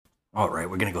All right,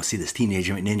 we're going to go see this Teenage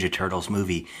Mutant Ninja Turtles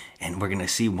movie, and we're going to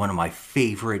see one of my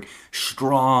favorite,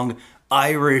 strong,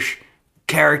 Irish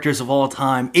characters of all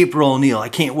time, April O'Neil. I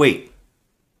can't wait.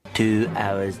 2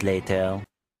 hours later.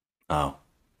 Oh.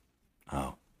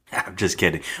 I'm just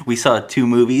kidding. We saw 2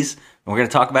 movies, and we're going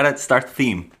to talk about it. Start the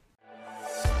theme.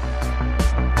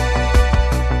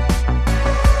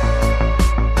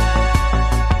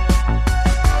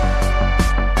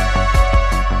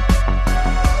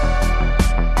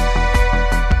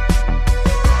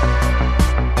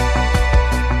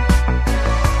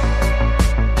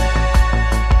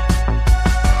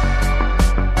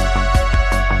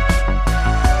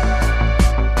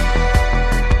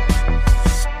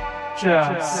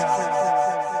 Just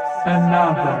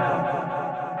another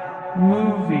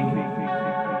movie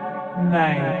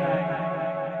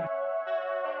night.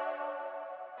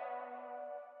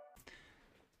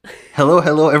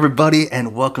 Hello, everybody,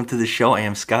 and welcome to the show. I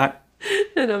am Scott.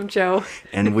 And I'm Joe.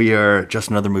 And we are Just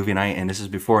Another Movie Night, and this is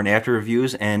before and after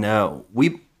reviews, and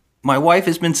my wife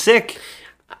has been sick.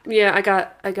 Yeah, I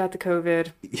got the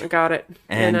COVID. I got it.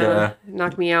 And it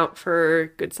knocked me out for a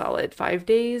good solid 5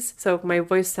 days. So if my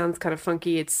voice sounds kind of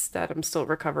funky, it's that I'm still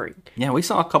recovering. Yeah, we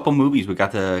saw a couple movies. We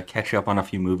got to catch up on a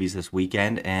few movies this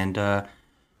weekend, and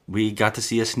we got to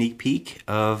see a sneak peek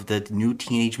of the new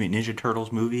Teenage Mutant Ninja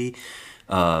Turtles movie,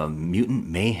 Mutant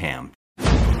Mayhem.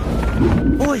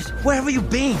 Boys, where have you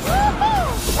been?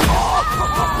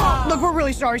 Look, we're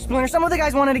really sorry, Splinter. Some of the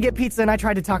guys wanted to get pizza, and I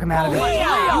tried to talk them out of it.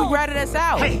 You ratted us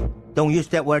out. Hey, don't use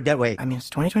that word that way. I mean, it's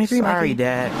 2023, Sorry, Mikey.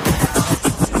 Dad.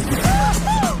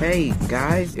 Hey,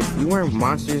 guys, if we weren't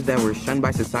monsters that were shunned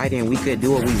by society and we could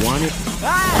do what we wanted,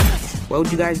 what would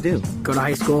you guys do? Go to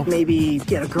high school. Maybe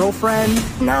get a girlfriend.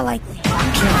 Not like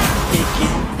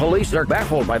Police are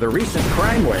baffled by the recent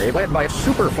crime wave led by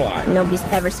Superfly. nobody's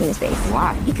ever seen his face.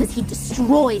 Why? Because he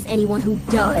destroys anyone who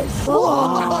does.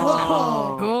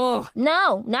 Cool.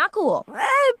 No, not cool.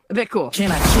 A bit cool.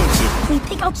 Can I kick We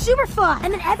pick out Superfly,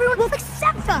 and then everyone will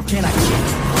accept us. it? Can I kick it?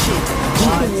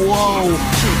 Whoa.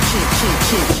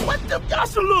 What the? Y'all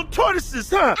some little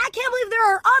tortoises, huh? I can't believe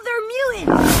there are other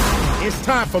mutants. It's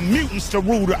time for mutants to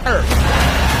rule the earth.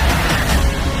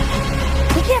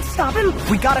 We can't stop him.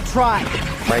 We gotta try.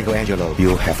 Michelangelo,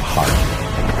 you have heart.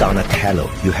 Donatello,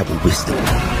 you have wisdom.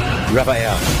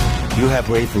 Raphael, you have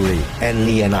bravery. And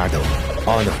Leonardo,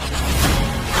 honor.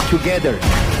 Together,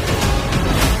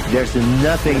 there's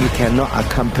nothing you cannot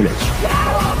accomplish.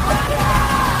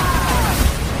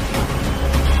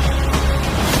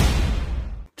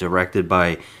 Directed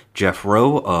by Jeff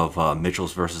Rowe of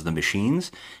Mitchell's vs. the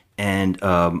Machines, and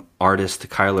artist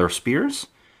Kyler Spears.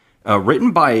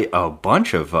 Written by a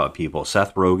bunch of people: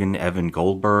 Seth Rogen, Evan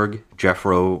Goldberg, Jeff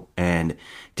Rowe, and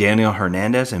Daniel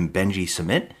Hernandez and Benji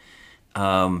Samit.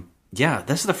 Yeah,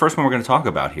 this is the first one we're going to talk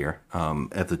about here,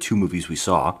 of the 2 movies we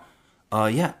saw.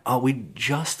 We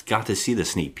just got to see the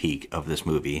sneak peek of this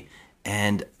movie,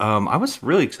 and I was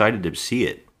really excited to see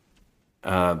it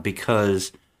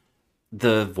because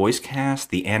the voice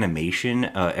cast, the animation,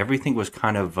 everything was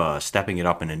kind of stepping it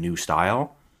up in a new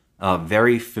style.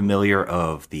 Very familiar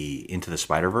of the Into the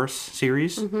Spider-Verse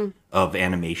series of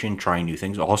animation, trying new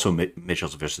things. Also,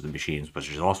 Mitchell's vs. the Machines,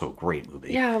 which is also a great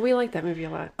movie. Yeah, we like that movie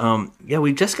a lot.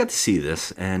 We just got to see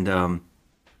this, and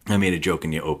I made a joke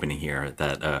in the opening here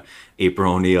that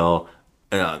April O'Neil,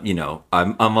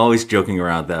 I'm always joking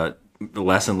around that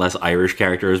less and less Irish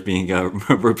characters being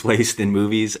replaced in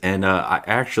movies, and I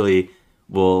actually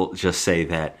will just say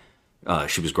that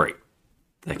she was great.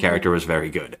 The character was very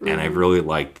good, and I really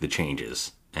liked the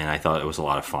changes, and I thought it was a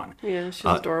lot of fun. Yeah, she's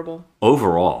adorable.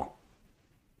 Overall,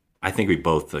 I think we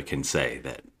both can say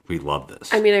that we love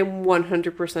this. I mean, I'm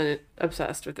 100%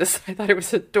 obsessed with this. I thought it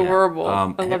was adorable.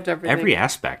 I loved everything. Every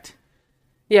aspect.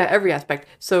 Yeah, every aspect.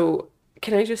 So,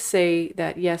 can I just say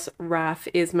that, yes, Raph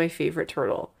is my favorite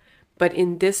turtle. But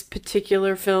in this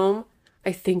particular film,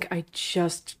 I think I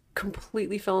just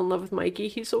completely fell in love with Mikey.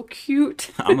 He's so cute.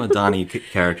 I'm a Donnie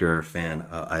character fan.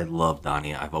 I love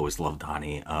Donnie. I've always loved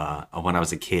Donnie. When I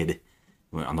was a kid,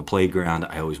 on the playground,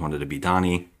 I always wanted to be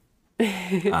Donnie.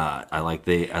 I like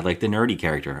the nerdy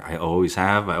character. I always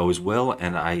have. I always will.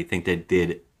 And I think they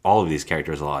did all of these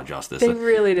characters a lot of justice. They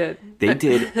really did. They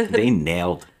did. They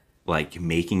nailed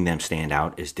making them stand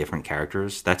out as different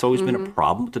characters. That's always been a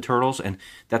problem with the Turtles, and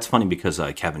that's funny because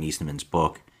Kevin Eastman's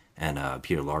book and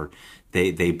Peter Lard,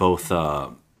 they both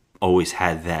always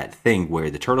had that thing where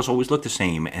the Turtles always looked the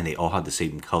same, and they all had the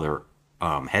same color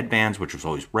headbands, which was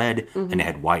always red, and they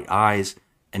had white eyes.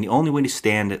 And the only way to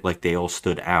stand it like they all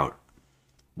stood out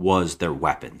was their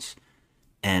weapons.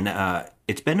 And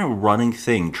it's been a running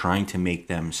thing trying to make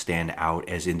them stand out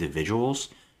as individuals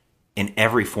in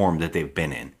every form that they've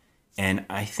been in. And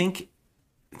I think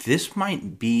this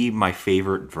might be my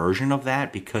favorite version of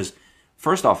that because,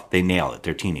 first off, they nail it.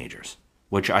 They're teenagers,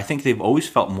 which I think they've always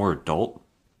felt more adult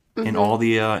in all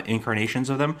the incarnations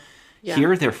of them. Yeah.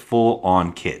 Here, they're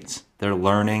full-on kids. They're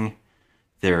learning,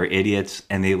 they're idiots,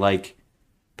 and they like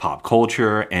pop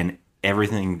culture and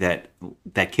everything that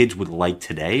kids would like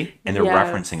today, and they're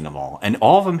referencing them all. And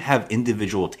all of them have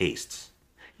individual tastes.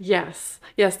 Yes,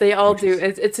 they all do.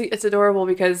 It's adorable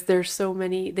because there's so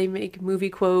many. They make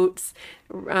movie quotes,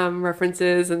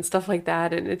 references, and stuff like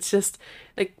that, and it's just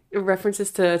like references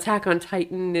to Attack on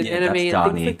Titan and anime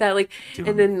and things like that. Like,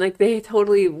 and then like they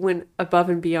totally went above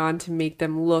and beyond to make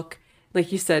them look,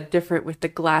 like you said, different with the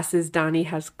glasses. Donnie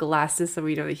has glasses, so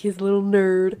we know that he's a little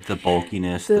nerd. The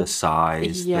bulkiness, the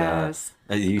size. Yes.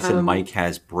 You said Mike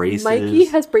has braces. Mikey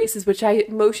has braces, which I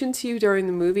motioned to you during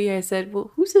the movie. I said, well,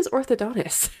 who's his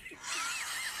orthodontist?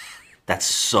 That's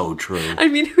so true. I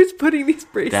mean, who's putting these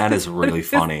braces That is really on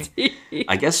funny. his teeth?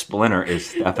 I guess Splinter is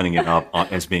stepping it up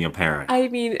as being a parent. I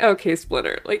mean, okay,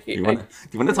 Splinter. Like, Do you want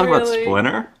to talk about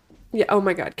Splinter? Yeah. Oh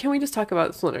my God. Can we just talk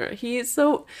about Splinter? He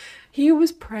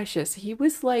was precious. He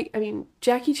was like, I mean,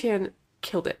 Jackie Chan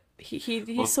killed it.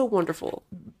 He's so wonderful.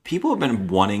 People have been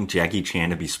wanting Jackie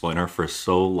Chan to be Splinter for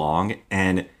so long,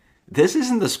 and this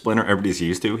isn't the Splinter everybody's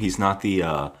used to. He's not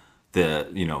the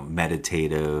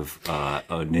meditative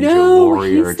ninja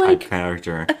warrior type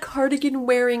character. A cardigan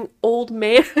wearing old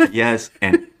man. Yes,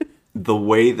 and the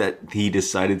way that he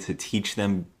decided to teach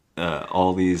them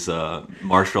all these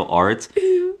martial arts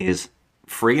is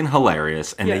friggin'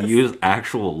 hilarious, and they use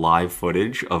actual live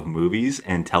footage of movies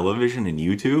and television and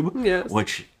YouTube,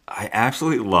 which I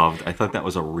absolutely loved. I thought that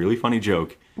was a really funny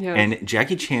joke. Yes. And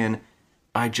Jackie Chan,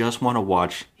 I just want to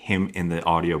watch him in the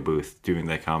audio booth doing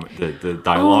the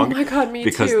dialogue. Oh my God, me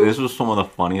because too. This was some of the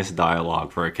funniest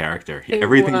dialogue for a character.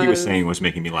 Everything he was saying was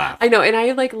making me laugh. I know, and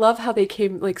I like love how they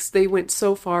they went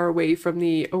so far away from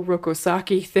the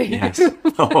Orokosaki thing. Yes.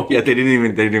 Oh yeah, they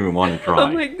didn't even want to try.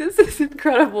 I'm like, this is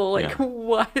incredible. Like,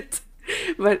 what?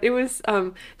 But it was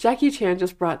Jackie Chan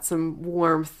just brought some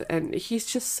warmth, and he's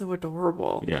just so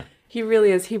adorable. Yeah, he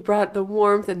really is. He brought the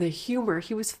warmth and the humor.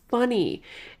 He was funny.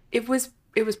 It was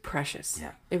precious.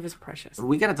 Yeah, it was precious.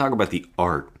 We got to talk about the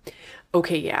art.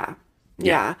 Okay, yeah.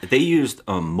 They used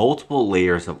multiple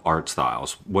layers of art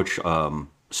styles, which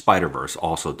Spider-Verse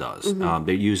also does.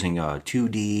 They're using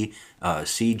 2D,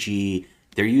 CG.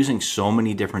 They're using so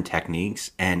many different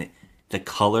techniques, and the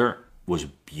color was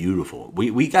beautiful.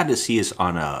 We got to see this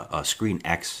on a Screen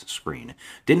X screen.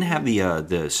 Didn't have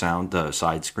the sound, the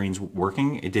side screens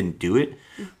working. It didn't do it,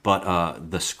 but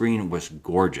the screen was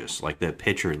gorgeous. Like the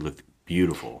picture looked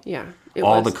beautiful. Yeah,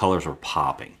 all the colors were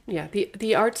popping. Yeah,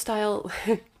 the art style.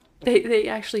 They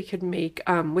actually could make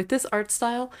with this art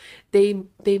style. They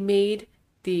made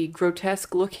the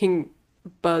grotesque looking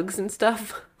bugs and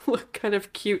stuff look kind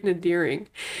of cute and endearing.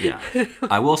 Yeah.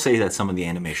 I will say that some of the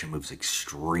animation moves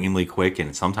extremely quick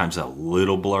and sometimes a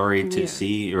little blurry to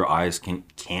see. Your eyes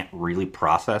can't really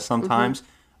process sometimes.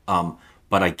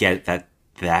 But I get that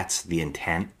that's the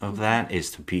intent of that,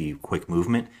 is to be quick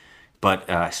movement. But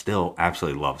I still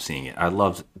absolutely love seeing it. I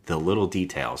loved the little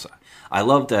details. I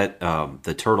love that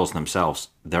the turtles themselves,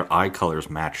 their eye colors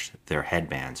matched their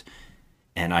headbands.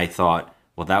 And I thought,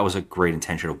 well, that was a great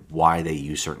intention of why they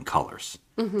use certain colors.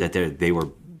 That they were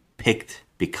picked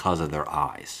because of their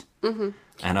eyes. And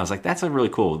I was like, that's a really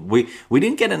cool. We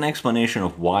didn't get an explanation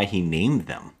of why he named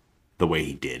them the way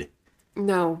he did.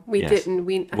 No, we didn't.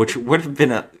 Which would have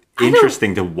been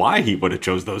interesting to why he would have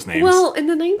chose those names. Well, in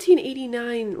the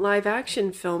 1989 live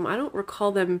action film, I don't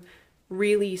recall them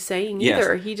really saying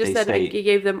either. He just said he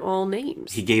gave them all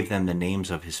names. He gave them the names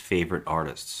of his favorite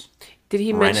artists. Did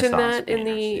he mention that in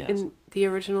the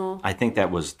original? I think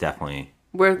that was definitely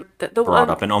where the brought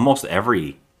up in almost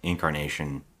every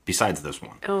incarnation besides this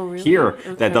one. Oh, really? Here,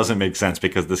 that doesn't make sense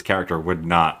because this character would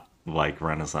not like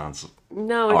Renaissance.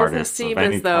 No, it doesn't seem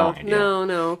as though.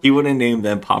 No. He wouldn't name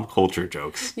them pop culture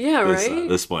jokes. Yeah, right?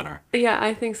 The Splinter. Yeah,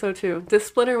 I think so too. The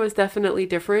Splinter was definitely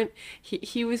different.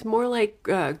 He was more like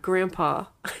Grandpa.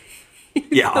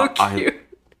 Yeah, so cute.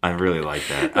 I really like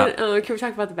that. Can we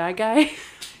talk about the bad guy?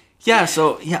 Yeah,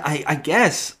 so I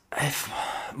guess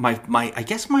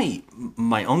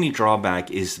my only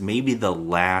drawback is maybe the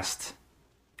last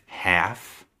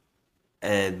half.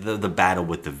 The battle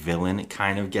with the villain, it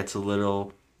kind of gets a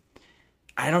little,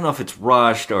 I don't know if it's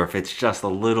rushed or if it's just a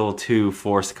little too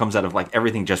forced. It comes out of like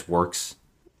everything just works.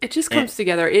 It just comes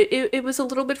together. It was a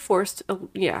little bit forced.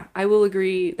 Yeah, I will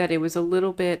agree that it was a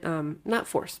little bit not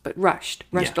forced, but rushed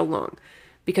along,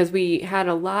 because we had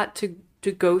a lot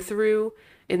to go through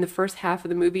in the first half of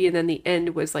the movie, and then the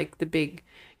end was like the big,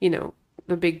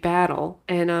 the big battle,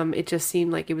 and it just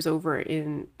seemed like it was over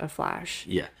in a flash.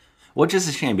 Yeah. Which is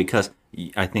a shame because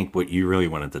I think what you really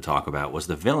wanted to talk about was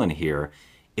the villain here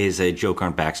is a joke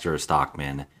on Baxter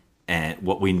Stockman and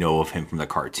what we know of him from the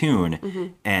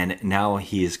cartoon. And now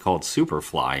he is called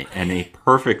Superfly, and they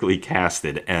perfectly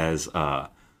casted as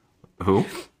who?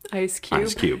 Ice Cube.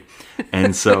 Ice Cube.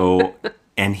 And so,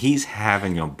 and he's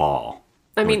having a ball.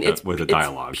 I mean, with the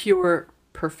dialogue. It's pure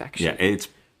perfection. Yeah, it's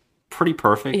pretty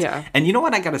perfect. Yeah. And you know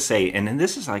what I got to say, and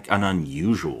this is like an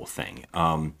unusual thing.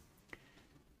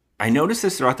 I noticed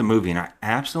this throughout the movie, and I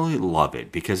absolutely love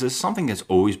it because it's something that's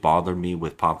always bothered me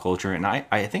with pop culture. And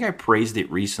I think I praised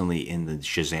it recently in the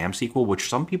Shazam sequel, which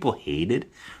some people hated,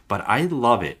 but I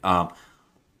love it.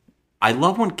 I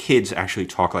love when kids actually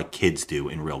talk like kids do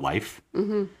in real life.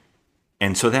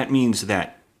 And so that means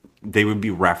that they would be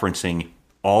referencing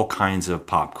all kinds of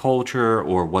pop culture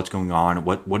or what's going on,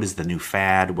 what is the new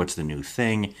fad, what's the new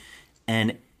thing.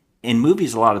 And in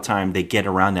movies, a lot of time they get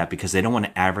around that because they don't want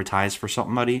to advertise for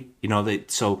somebody.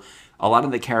 So a lot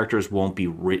of the characters won't be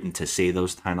written to say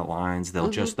those kind of lines. They'll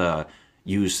just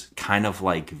use kind of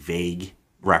like vague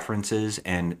references,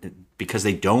 and because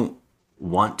they don't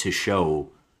want to show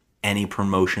any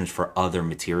promotions for other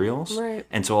materials. Right.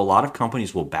 And so a lot of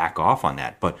companies will back off on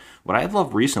that. But what I've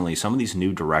loved recently, some of these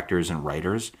new directors and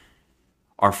writers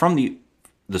are from the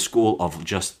school of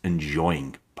just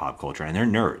enjoying pop culture, and they're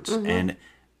nerds. And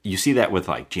you see that with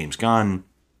like James Gunn,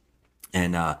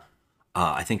 and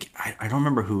I think I don't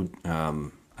remember who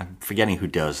I'm forgetting who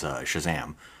does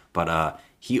Shazam, but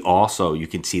he also, you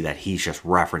can see that he's just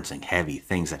referencing heavy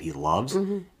things that he loves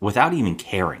without even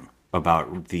caring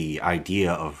about the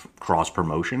idea of cross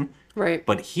promotion. Right.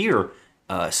 But here,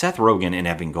 Seth Rogen and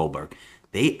Evan Goldberg,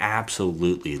 they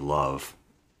absolutely love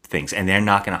things, and they're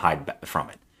not going to hide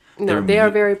from it. No, they are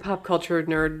very pop culture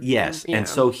nerd. Yes, and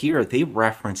so here they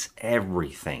reference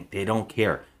everything. They don't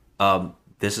care.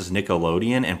 This is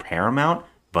Nickelodeon and Paramount,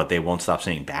 but they won't stop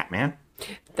saying Batman.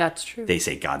 That's true. They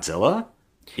say Godzilla.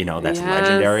 That's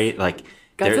legendary. Like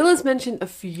Godzilla's mentioned a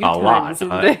few lot. times.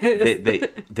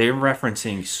 They're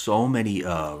referencing so many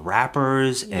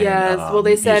rappers. And, yes, well,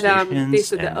 they said that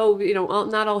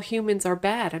not all humans are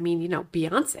bad. I mean,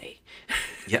 Beyonce.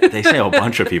 Yeah, they say a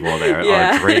bunch of people there.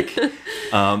 Yeah. Drake.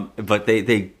 But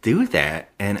they do that,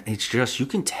 and it's just, you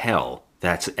can tell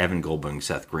that's Evan Goldberg and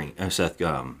Seth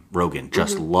Rogen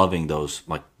just loving those.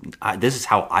 Like, this is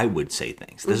how I would say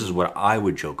things. This is what I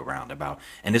would joke around about,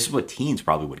 and this is what teens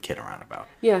probably would kid around about.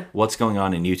 Yeah, what's going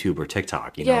on in YouTube or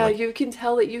TikTok? You can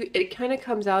tell that it kind of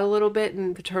comes out a little bit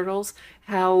in the Turtles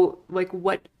how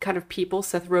what kind of people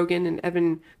Seth Rogen and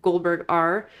Evan Goldberg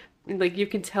are. Like, you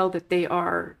can tell that they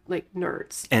are like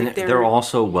nerds, and like they're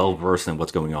also well versed in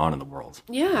what's going on in the world.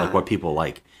 Yeah, like what people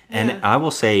like, and I will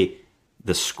say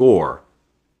the score.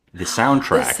 The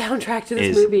soundtrack to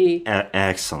this movie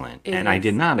excellent, and I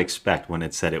did not expect when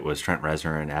it said it was Trent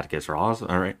Reznor and Atticus Ross.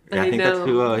 All right, I think know. that's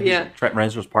who Trent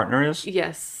Reznor's partner is.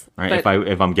 Yes, right.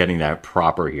 If I'm getting that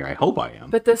proper here, I hope I am.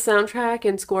 But the soundtrack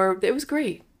and score, it was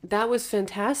great. That was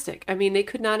fantastic. I mean, they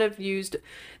could not have used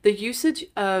the usage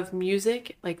of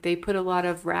music. Like, they put a lot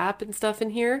of rap and stuff in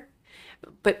here,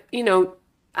 but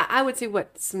I would say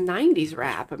some 90s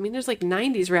rap. I mean, there's like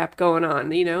 90s rap going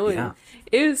on, and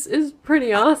it was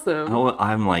pretty awesome. Oh,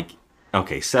 I'm like,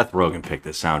 okay, Seth Rogen picked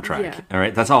this soundtrack. Yeah. All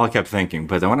right, that's all I kept thinking.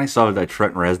 But then when I saw that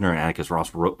Trent Reznor and Atticus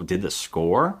Ross did the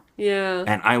score,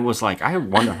 and I was like, I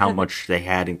wonder how much they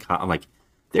had in common. Like,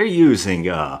 they're using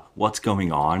What's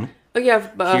Going On. Oh yeah,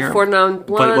 Four Non Blondes.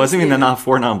 But it wasn't even the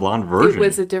Four Non Blonde version. It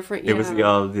was a different. It was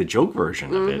the joke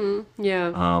version of it.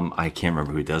 Yeah. I can't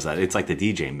remember who does that. It's like the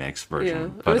DJ mix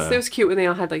version. Yeah. But, it was cute when they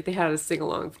all had they had a sing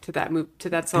along to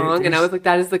that song, and I was like,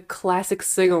 that is the classic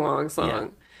sing along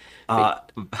song. Yeah.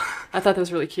 I thought that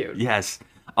was really cute. Yes.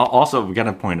 Also, we got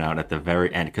to point out at the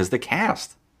very end, because the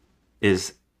cast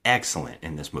is excellent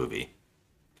in this movie.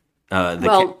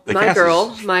 My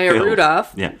girl, Maya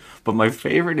Rudolph. Yeah, but my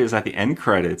favorite is at the end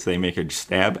credits, they make a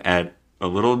stab at a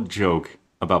little joke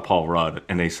about Paul Rudd,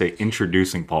 and they say,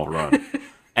 introducing Paul Rudd.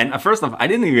 And first off, I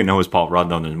didn't even know it was Paul Rudd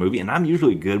though in the movie, and I'm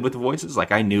usually good with the voices.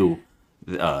 Like, I knew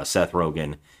Seth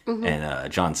Rogen and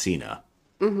John Cena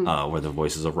were the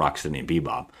voices of Rocksteady and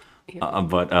Bebop. Yeah.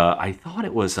 But I thought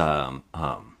it was Adam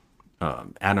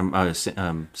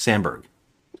Sandberg.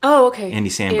 Oh, okay.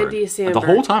 Andy Samberg. The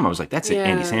whole time I was like, that's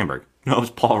Andy Samberg. No, it was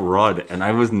Paul Rudd, and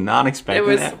I was not expecting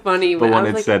that. It was funny. But when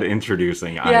it said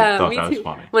introducing, I thought that was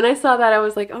funny. When I saw that, I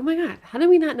was like, oh my God, how did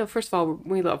we not know? First of all,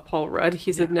 we love Paul Rudd.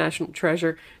 He's a national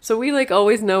treasure. So we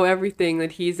always know everything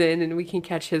that he's in, and we can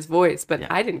catch his voice,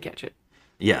 but I didn't catch it.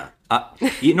 Yeah.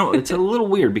 It's a little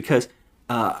weird because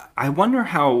I wonder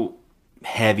how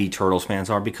heavy Turtles fans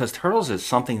are, because Turtles is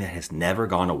something that has never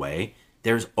gone away.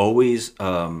 There's always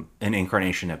an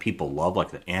incarnation that people love,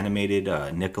 like the animated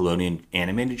Nickelodeon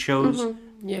animated shows.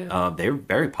 Yeah. They're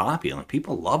very popular.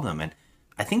 People love them. And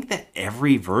I think that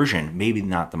every version, maybe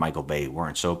not the Michael Bay,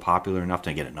 weren't so popular enough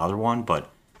to get another one, but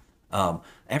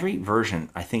every version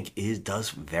I think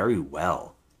does very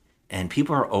well. And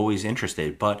people are always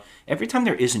interested. But every time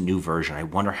there is a new version, I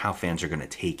wonder how fans are going to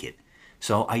take it.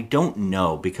 So I don't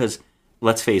know, because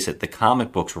let's face it, the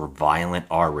comic books were violent,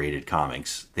 R-rated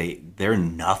comics. They're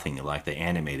nothing like the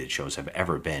animated shows have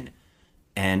ever been.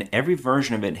 And every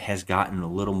version of it has gotten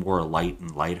a little more light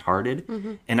and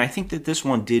lighthearted. And I think that this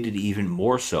one did it even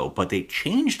more so, but they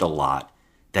changed a lot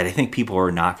that I think people are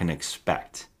not going to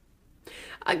expect.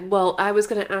 I was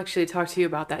going to actually talk to you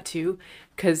about that too,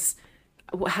 because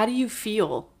how do you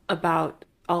feel about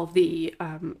all the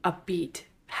upbeat,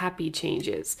 happy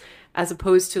changes, as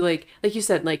opposed to like you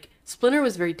said, like Splinter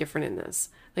was very different in this.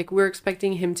 Like we're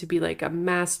expecting him to be like a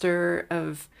master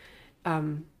of,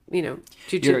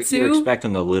 jujitsu. You're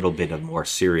expecting a little bit of more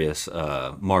serious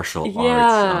martial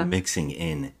arts mixing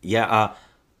in.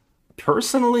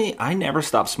 Personally, I never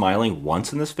stopped smiling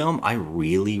once in this film. I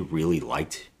really, really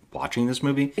liked watching this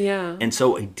movie. Yeah. And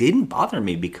so it didn't bother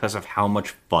me because of how much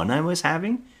fun I was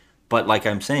having. But like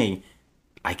I'm saying,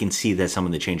 I can see that some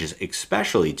of the changes,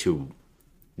 especially to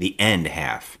the end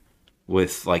half,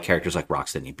 with like characters like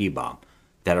Rocksteady Bebop,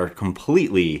 that are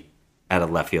completely out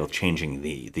of left field, changing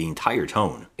the entire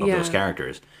tone of those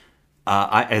characters.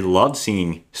 I loved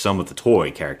seeing some of the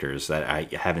toy characters that I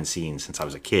haven't seen since I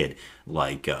was a kid,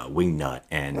 like Wingnut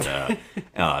and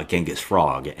Genghis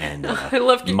Frog and I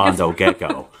love Mondo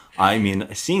Gecko. I mean,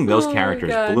 seeing those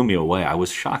characters blew me away. I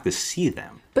was shocked to see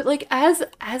them. But like as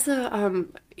a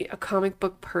comic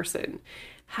book person,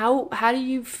 how do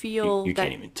you feel you that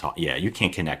can't even talk? Yeah, you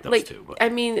can't connect those like, two. But. I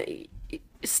mean,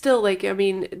 still, like, I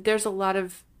mean, there's a lot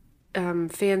of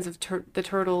fans of the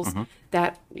Turtles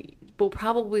that will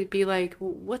probably be like,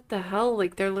 what the hell?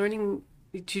 Like, they're learning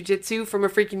jujitsu from a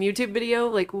freaking YouTube video?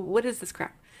 Like, what is this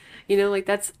crap? Like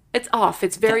it's off.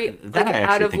 It's very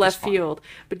out of left field.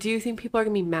 But do you think people are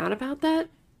going to be mad about that?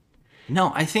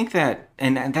 No, I think that,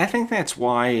 and I think that's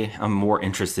why I'm more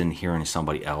interested in hearing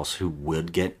somebody else who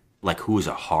would get, like, who is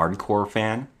a hardcore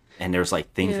fan, and there's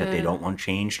like things that they don't want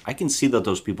changed. I can see that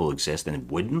those people exist and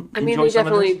wouldn't. I mean, they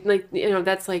definitely, like,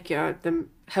 that's like them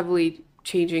heavily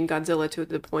changing Godzilla to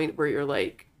the point where you're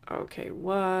like, okay,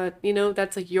 what?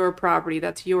 That's like your property.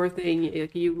 That's your thing.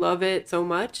 You love it so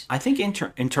much. I think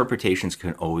interpretations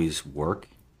can always work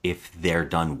if they're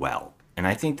done well. And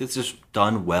I think this is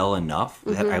done well enough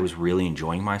that I was really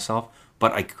enjoying myself.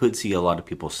 But I could see a lot of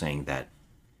people saying that,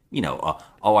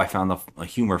 I found a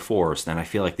humor forced, and I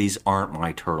feel like these aren't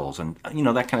my turtles, and,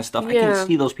 that kind of stuff. I can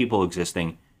see those people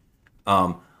existing.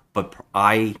 But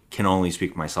I can only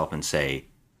speak for myself and say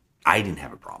I didn't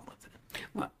have a problem with it.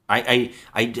 I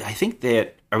think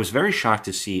that I was very shocked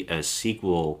to see a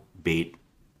sequel bait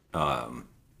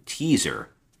teaser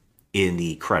in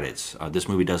the credits. This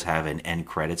movie does have an end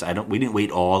credits. We didn't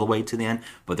wait all the way to the end,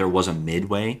 but there was a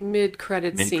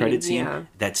mid-credit scene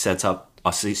that sets up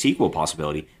a sequel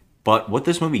possibility. But what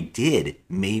this movie did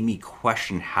made me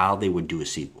question how they would do a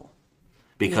sequel,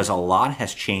 because a lot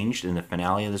has changed in the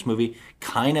finale of this movie.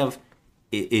 Kind of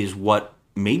is what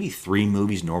maybe 3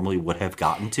 movies normally would have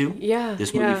gotten to.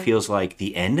 This movie feels like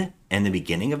the end and the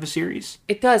beginning of a series.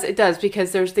 It does,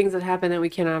 because there's things that happen that we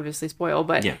can't obviously spoil,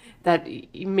 but that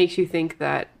makes you think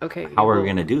that, okay, how are we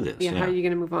going to do this? How are you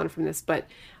going to move on from this? But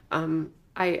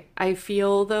I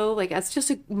feel, though, like, as just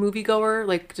a moviegoer,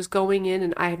 like, just going in,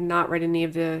 and I have not read any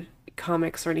of the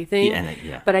comics or anything,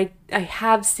 but I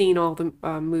have seen all the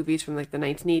movies from, like, the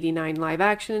 1989 live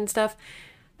action and stuff.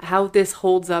 How this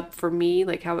holds up for me,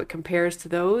 like how it compares to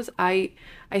those, I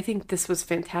think this was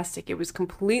fantastic. It was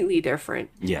completely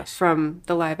different from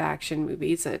the live action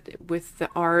movies, with the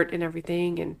art and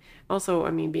everything, and also,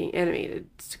 I mean, being animated,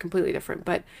 it's completely different.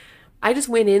 But I just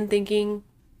went in thinking,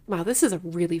 wow, this is a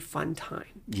really fun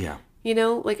time.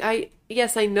 Like I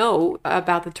know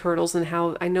about the Turtles and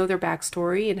how I know their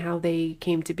backstory and how they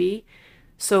came to be.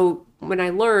 So when I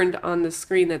learned on the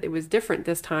screen that it was different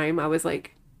this time, I was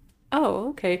like, oh,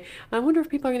 okay. I wonder if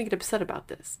people are going to get upset about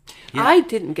this. I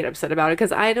didn't get upset about it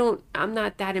because I'm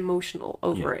not that emotional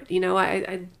over it.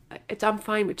 I'm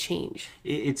fine with change.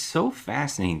 It's so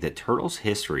fascinating that Turtles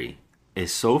history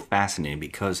is so fascinating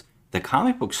because the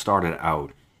comic book started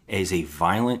out as a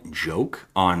violent joke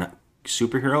on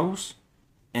superheroes,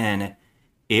 and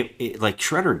it like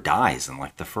Shredder dies in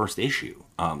like the first issue,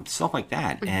 stuff like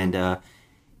that. And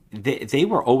they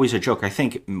were always a joke. I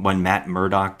think when Matt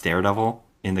Murdock, Daredevil,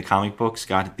 in the comic books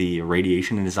got the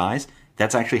radiation in his eyes,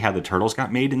 that's actually how the Turtles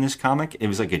got made in this comic. It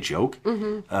was like a joke.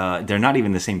 They're not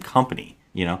even the same company,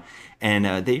 you know?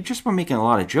 And they just were making a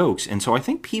lot of jokes. And so I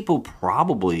think people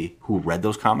probably who read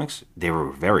those comics, they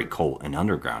were very cold and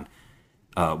underground.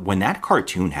 When that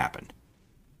cartoon happened,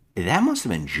 that must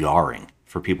have been jarring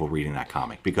for people reading that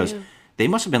comic because they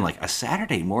must have been like a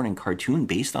Saturday morning cartoon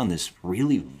based on this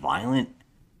really violent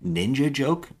ninja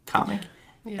joke comic.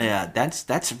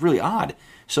 That's really odd.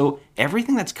 So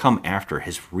everything that's come after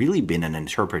has really been an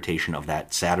interpretation of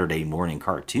that Saturday morning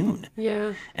cartoon.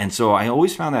 Yeah. And so I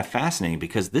always found that fascinating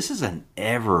because this is an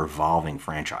ever-evolving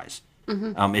franchise.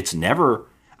 It's never...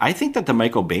 I think that the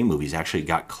Michael Bay movies actually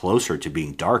got closer to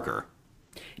being darker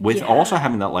with also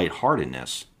having that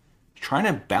lightheartedness, trying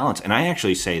to balance. And I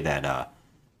actually say that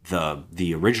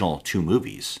the original two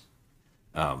movies,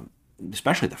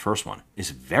 especially the first one,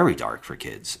 is very dark for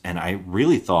kids. And I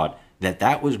really thought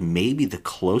that was maybe the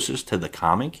closest to the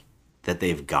comic that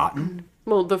they've gotten.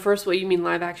 Well, the first one, you mean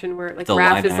live action, where like The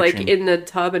Raph live is like action. in the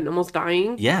tub and almost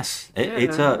dying? Yes, It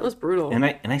was brutal. And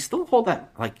I still hold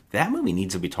that like that movie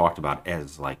needs to be talked about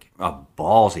as like a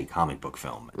ballsy comic book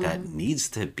film that needs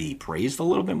to be praised a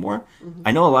little bit more.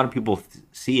 I know a lot of people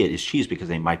see it as cheese because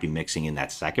they might be mixing in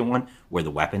that second one where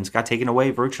the weapons got taken away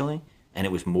virtually, and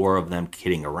it was more of them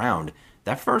kidding around.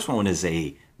 That first one is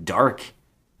a dark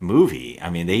movie.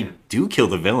 I mean, they do kill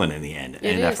the villain in the end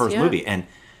in that first movie, and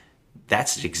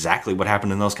that's exactly what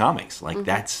happened in those comics. Like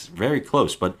that's very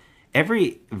close. But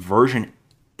every version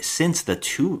since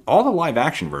all the live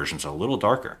action versions are a little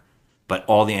darker, but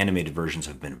all the animated versions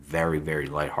have been very, very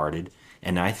lighthearted.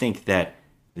 And I think that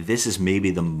this is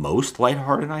maybe the most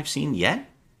lighthearted I've seen yet.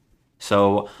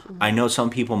 So I know some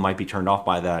people might be turned off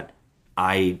by that.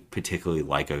 I particularly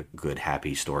like a good,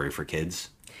 happy story for kids.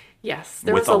 Yes,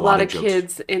 there was a lot of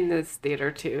kids in this theater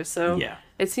too, so Yeah.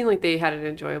 it seemed like they had an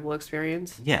enjoyable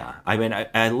experience. Yeah, I mean,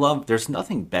 I love, there's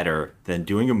nothing better than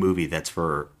doing a movie that's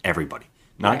for everybody.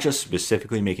 Not just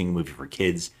specifically making a movie for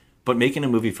kids, but making a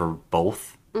movie for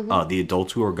both the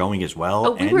adults who are going as well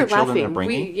Oh, we and were the children laughing. they're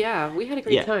bringing. We had a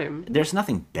great time. There's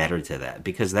nothing better to that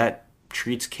because that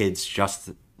treats kids just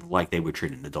like they would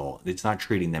treat an adult. It's not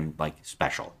treating them like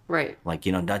special. Right. Like,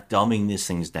 you know, not dumbing these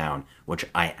things down, which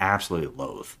I absolutely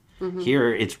loathe.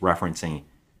 Here it's referencing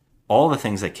all the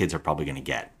things that kids are probably going to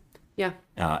get. Yeah.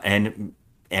 And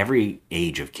every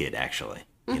age of kid, actually,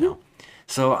 you know.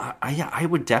 So I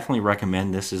would definitely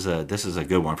recommend this is a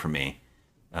good one for me.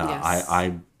 Yes.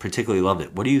 I particularly loved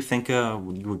it. What do you think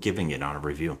you were giving it on a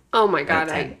review? Oh my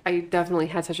god, I definitely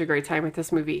had such a great time with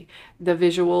this movie. The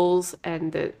visuals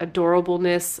and the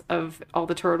adorableness of all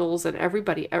the turtles and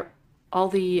everybody, all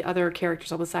the other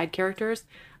characters, all the side characters.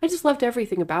 I just loved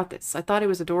everything about this. I thought it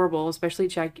was adorable, especially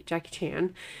Jackie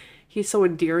Chan. He's so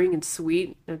endearing and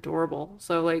sweet and adorable.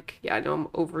 So like, yeah, I know I'm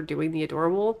overdoing the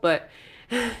adorable, but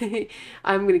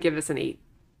I'm going to give this an 8.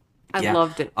 I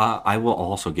loved it. I will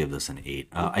also give this an 8.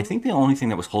 I think the only thing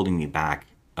that was holding me back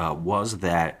was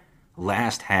that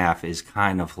last half is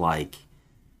kind of like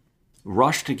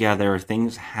rushed together,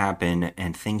 things happen,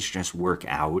 and things just work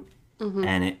out.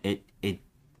 And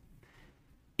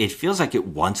it feels like it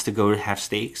wants to go to have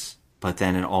stakes, but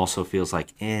then it also feels like,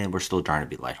 we're still trying to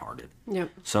be lighthearted. Yep.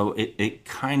 So it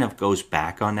kind of goes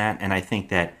back on that, and I think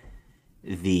that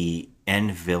the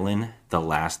end villain, the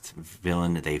last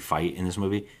villain that they fight in this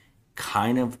movie,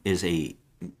 kind of is a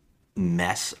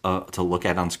mess to look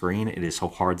at on screen. It is so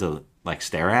hard to like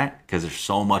stare at because there's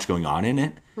so much going on in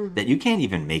it that you can't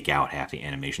even make out half the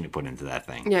animation to put into that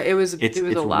thing. Yeah, it was it's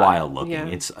a lot. wild looking. Yeah.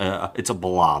 It's a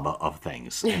blob of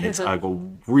things, and it's like a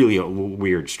really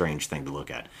weird, strange thing to look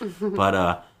at.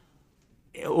 But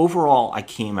overall, I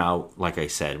came out, like I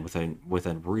said, with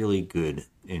a really good,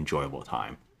 enjoyable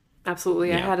time.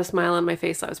 Absolutely. I Yeah. had a smile on my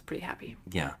face. I was pretty happy.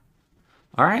 Yeah.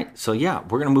 All right. So, yeah,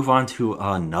 we're going to move on to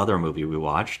another movie we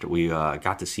watched. We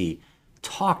got to see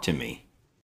Talk to Me.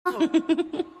 Have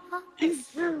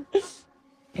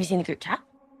you seen the group chat?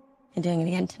 You're doing it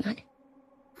again tonight?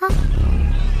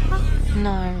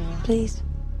 No. Please.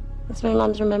 It's my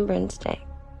mom's Remembrance Day.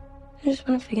 I just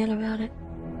want to forget about it.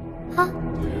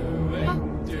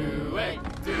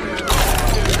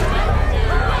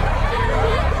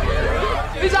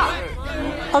 Who's up?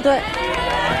 I'll do it.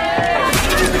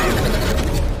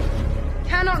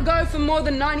 Cannot go for more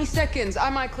than 90 seconds.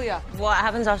 Am I clear? What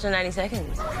happens after 90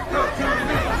 seconds?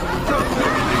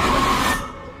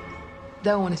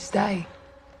 Don't want to stay.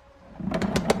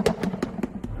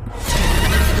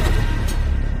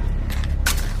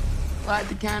 Light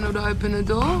the candle to open the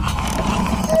door.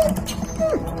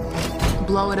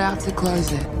 Blow it out to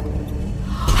close it.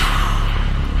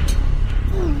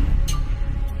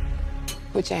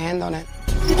 Put your hand on it.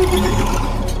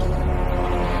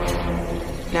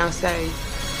 Now say,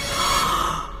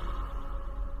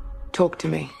 talk to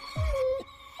me.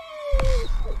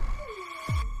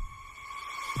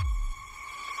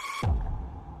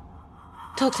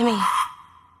 Talk to me.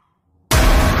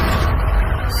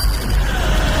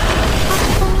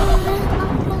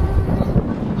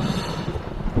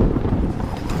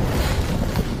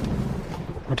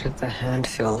 What did the hand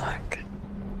feel like?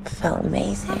 Felt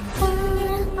amazing.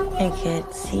 I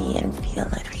could see and feel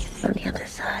everything on the other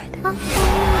side.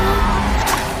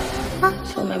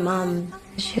 So my mom,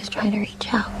 she was trying to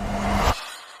reach out.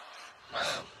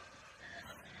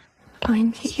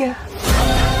 I'm here.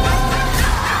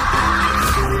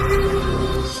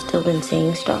 Still been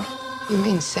saying stuff. You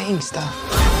mean saying stuff?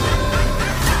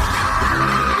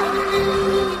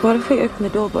 What if we opened the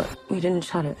door but we didn't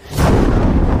shut it?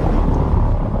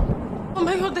 Oh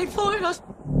my god, they followed us.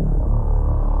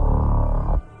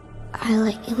 I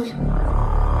like you.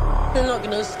 They're not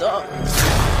gonna stop.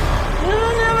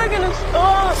 They're never gonna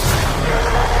stop.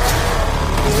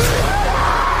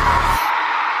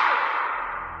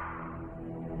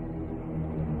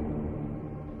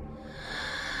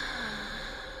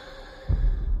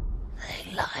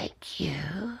 They like you.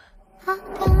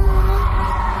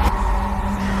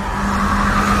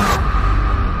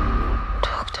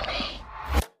 Talk to me.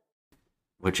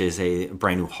 Which is a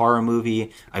brand new horror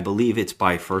movie. I believe it's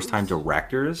by first-time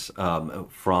directors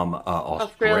from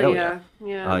Australia.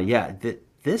 Yeah.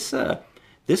 This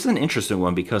is an interesting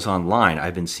one because online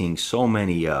I've been seeing so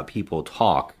many people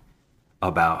talk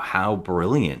about how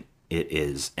brilliant it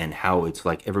is and how it's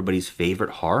like everybody's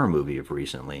favorite horror movie of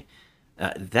recently.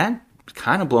 That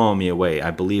kind of blowing me away.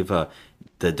 I believe the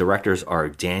directors are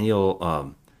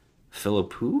Daniel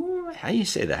Philippou. How do you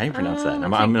say that? How do you pronounce that?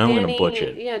 I'm going to butcher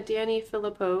it. Yeah, Danny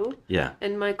Philippou. Yeah.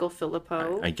 And Michael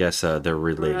Philippou. I guess they're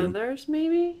related. Brothers,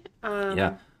 maybe?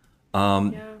 Yeah.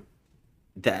 Yeah.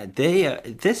 That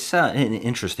this an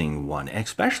interesting one,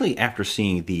 especially after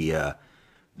seeing the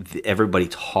everybody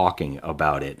talking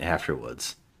about it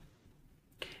afterwards.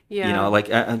 Yeah. You know, like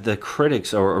the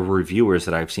critics or reviewers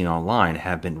that I've seen online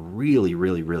have been really,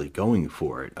 really, really going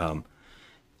for it.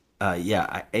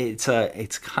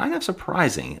 It's kind of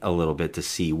surprising a little bit to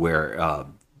see where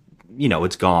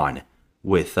it's gone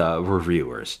with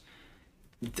reviewers.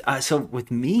 So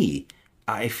with me,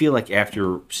 I feel like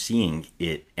after seeing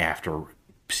the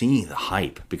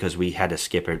hype, because we had to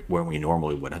skip it where we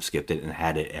normally would have skipped it and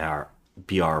had it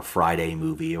be our Friday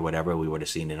movie or whatever, we would have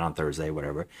seen it on Thursday,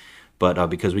 whatever. But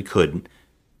because we couldn't,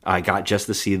 I got just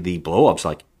to see the blow-ups,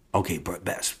 like, okay,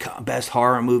 best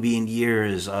horror movie in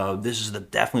years. This is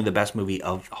definitely the best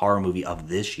horror movie of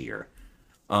this year.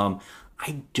 I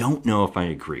don't know if I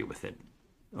agree with it.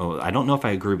 I don't know if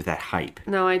I agree with that hype.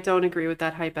 No, I don't agree with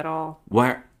that hype at all.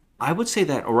 Where I would say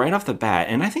that right off the bat,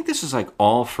 and I think this is like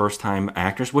all first-time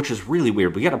actors, which is really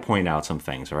weird. We got to point out some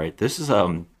things, all right? This is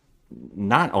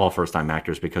not all first-time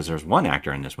actors because there's one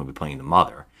actor in this movie playing the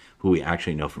mother, who we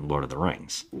actually know from Lord of the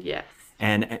Rings. Yes.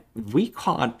 And we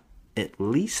caught at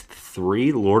least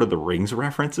 3 Lord of the Rings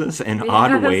references in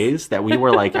odd ways that we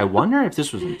were like, I wonder if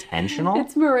this was intentional.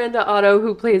 It's Miranda Otto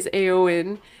who plays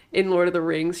Éowyn in Lord of the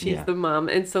Rings. She's the mom.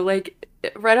 And so, like,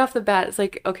 right off the bat, it's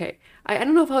like, okay, I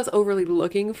don't know if I was overly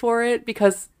looking for it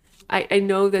because I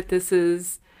know that this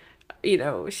is,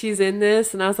 she's in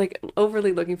this, and I was like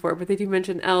overly looking for it, but they do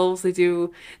mention elves. They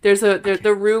do.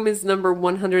 The room is number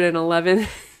 111.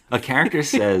 A character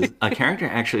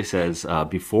actually says,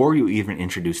 before you even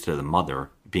introduce to the mother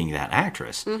being that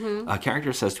actress, a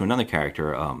character says to another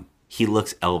character, he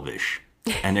looks elvish.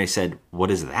 And they said,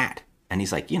 what is that? And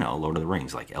he's like, Lord of the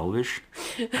Rings, like elvish,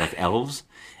 like elves.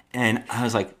 And I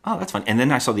was like, oh, that's fun. And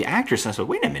then I saw the actress, and I said,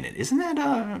 wait a minute, isn't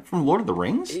that from Lord of the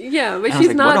Rings? Yeah, but and she's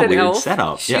like, not what a an weird elf.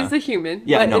 Setup. She's a human.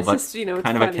 Yeah, but it's just,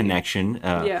 kind of a connection.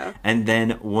 Yeah. And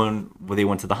then when they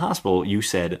went to the hospital, you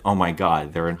said, oh my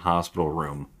God, they're in hospital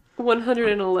room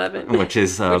 111, which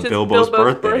is Bilbo's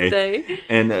birthday.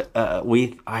 And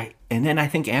and then I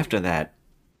think after that,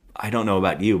 I don't know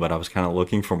about you, but I was kind of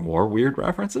looking for more weird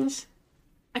references.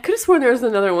 I could have sworn there was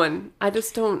another one. I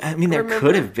just don't. I mean, there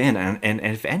could have been, and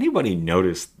if anybody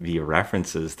noticed the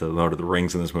references to Lord of the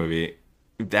Rings in this movie,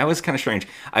 that was kind of strange.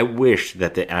 I wish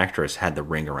that the actress had the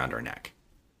ring around her neck.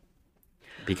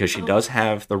 Because she does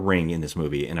have the ring in this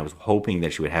movie, and I was hoping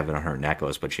that she would have it on her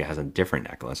necklace, but she has a different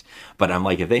necklace. But I'm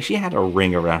like, if she had a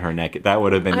ring around her neck, that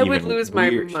would have been even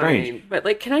strange. Mind. But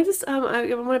like, can I just I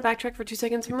want to backtrack for 2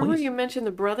 seconds. Remember you mentioned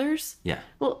the brothers? Yeah.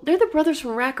 Well, they're the brothers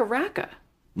from Raka Raka.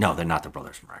 No, they're not the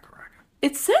brothers from Raka Raka.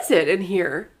 It says it in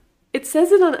here. It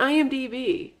says it on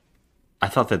IMDb. I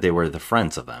thought that they were the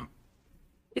friends of them.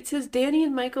 It says Danny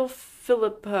and Michael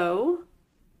Filippo.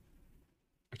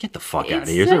 Get the fuck out of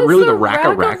It here. Is it says really the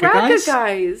Raka Raka guys?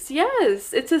 guys?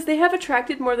 Yes. It says they have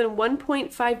attracted more than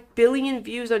 1.5 billion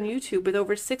views on YouTube with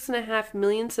over 6.5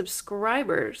 million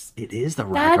subscribers. It is the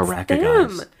Raka Raka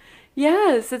them. guys.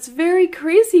 Yes, it's very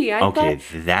crazy. Okay,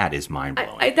 that is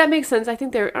mind-blowing. That makes sense. I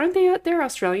think they're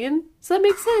Australian, so that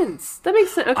makes sense. That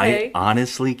makes sense. Okay. I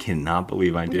honestly cannot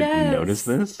believe I didn't notice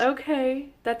this.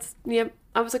 Okay, that's yep.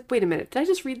 I was like, wait a minute, did I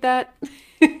just read that?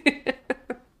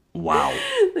 Wow.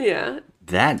 Yeah.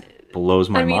 That blows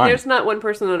my mind. There's not one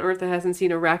person on earth that hasn't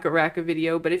seen a Raka Raka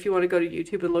video, but if you want to go to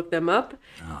YouTube and look them up,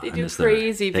 they do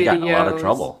crazy videos. They got in a lot of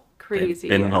trouble. Crazy.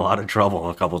 They've been in a lot of trouble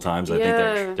a couple times. I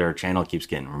think their channel keeps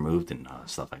getting removed and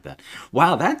stuff like that.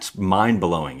 Wow, that's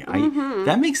mind-blowing.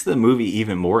 That makes the movie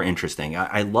even more interesting.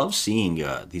 I love seeing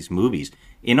these movies.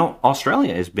 You know,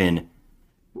 Australia has been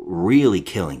really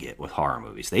killing it with horror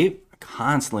movies. They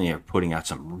constantly are putting out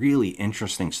some really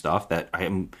interesting stuff that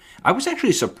I was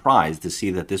actually surprised to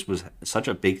see that this was such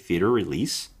a big theater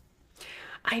release.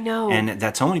 I know. And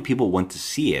that so many people went to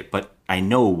see it, but I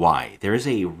know why. There is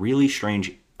a really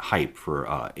strange hype for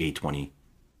A20.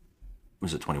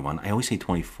 Was it 21? I always say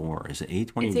 24. Is it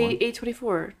A21? It's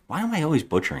A24. Why am I always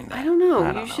butchering that? I don't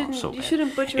know. You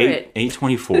shouldn't butcher it.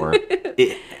 A24.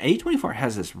 A24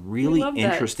 has this really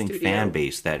interesting fan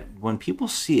base that when people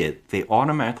see it, they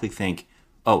automatically think,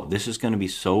 oh, this is going to be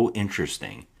so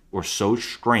interesting or so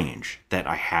strange that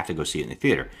I have to go see it in the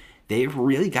theater. They've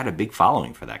really got a big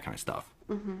following for that kind of stuff.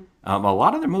 Mm-hmm. A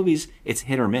lot of their movies, it's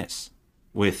hit or miss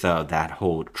with that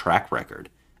whole track record.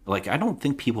 Like, I don't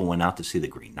think people went out to see The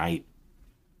Green Knight,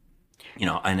 you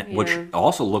know, and which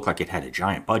also looked like it had a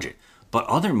giant budget. But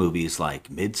other movies like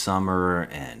Midsummer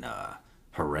and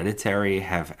Hereditary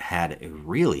have had a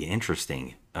really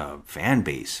interesting fan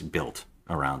base built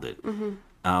around it.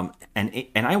 Mm-hmm.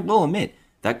 And I will admit,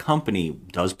 that company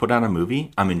does put out a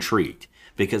movie. I'm intrigued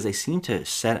because they seem to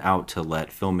set out to let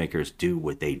filmmakers do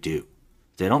what they do.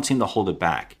 They don't seem to hold it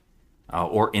back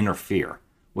or interfere,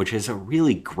 which is a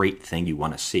really great thing you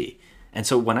want to see. And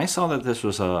so when I saw that this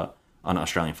was an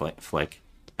Australian flick,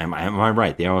 am I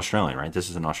right? They are Australian, right? This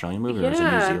is an Australian movie, or is it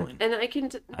New Zealand? And I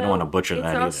don't want to butcher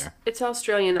that either. It's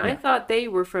Australian. Yeah. I thought they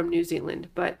were from New Zealand,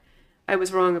 but I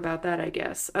was wrong about that, I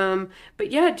guess.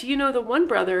 But yeah, do you know the one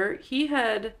brother? He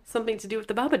had something to do with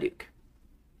the Babadook.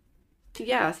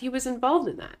 Yeah, he was involved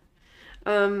in that.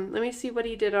 Let me see what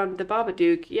he did on the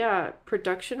Babadook. Yeah,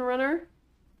 production runner.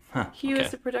 He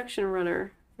was the production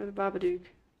runner for the Babadook.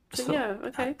 So yeah,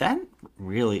 okay. That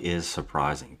really is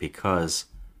surprising because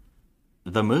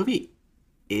the movie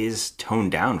is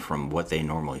toned down from what they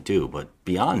normally do. But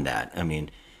beyond that, I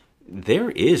mean, there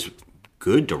is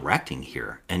good directing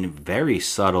here and very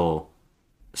subtle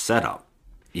setup.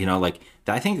 You know, like,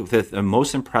 I think the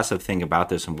most impressive thing about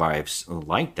this and why I've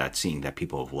liked that scene that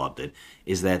people have loved it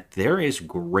is that there is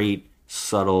great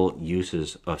subtle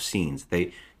uses of scenes.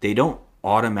 They don't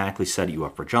automatically set you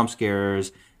up for jump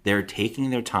scares. They're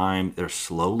taking their time. They're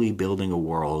slowly building a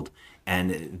world.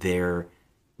 And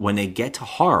when they get to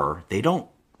horror, they don't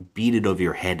beat it over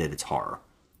your head that it's horror.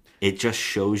 It just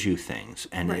shows you things.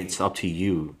 And it's up to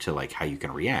you to, like, how you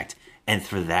can react. And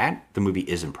for that, the movie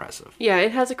is impressive. Yeah,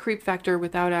 it has a creep factor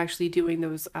without actually doing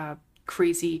those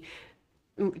crazy,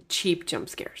 cheap jump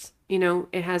scares. You know,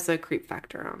 it has a creep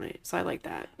factor on it, so I like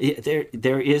that.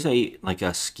 There is a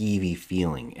skeevy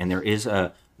feeling, and there's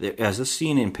a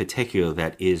scene in particular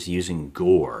that is using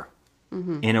gore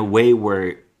in a way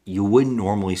where you wouldn't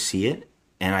normally see it,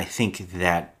 and I think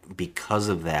that because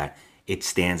of that, it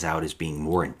stands out as being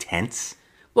more intense.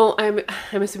 Well, I'm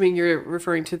assuming you're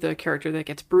referring to the character that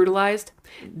gets brutalized.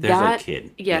 There's a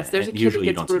kid. Yes, there's a kid that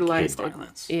gets brutalized.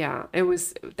 Yeah,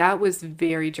 that was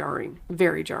very jarring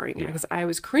because I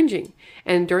was cringing.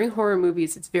 And during horror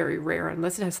movies, it's very rare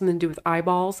unless it has something to do with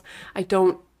eyeballs. I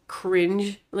don't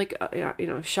cringe, like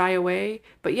shy away.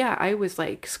 But yeah, I was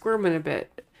like squirming a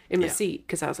bit in my seat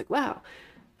because I was like, wow.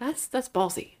 That's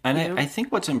ballsy. And I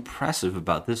think what's impressive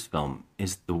about this film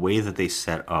is the way that they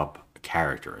set up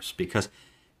characters, because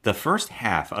the first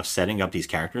half of setting up these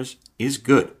characters is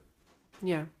good.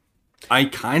 Yeah. I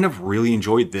kind of really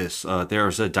enjoyed this.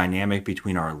 There's a dynamic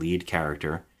between our lead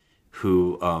character,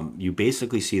 who you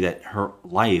basically see that her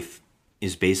life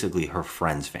is basically her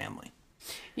friend's family.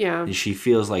 Yeah. And she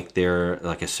feels like they're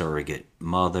like a surrogate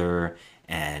mother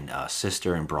and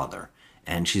sister and brother.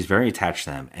 And she's very attached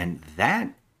to them. And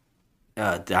that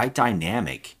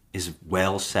dynamic is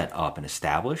well set up and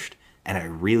established. And I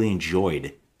really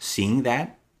enjoyed seeing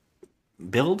that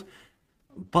build.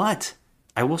 But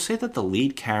I will say that the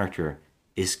lead character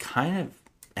is kind of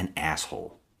an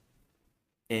asshole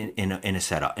in a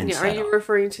setup. Yeah, are you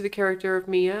referring to the character of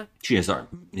Mia? She is our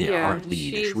our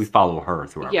lead. We follow her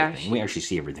through everything. We actually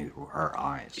see everything through her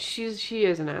eyes. She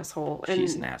is an asshole. And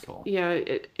she's an asshole. Yeah,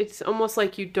 it's almost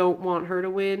like you don't want her to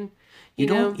win. You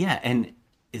don't. know? Yeah, and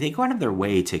they go out of their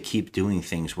way to keep doing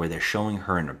things where they're showing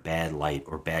her in a bad light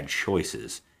or bad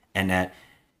choices, and that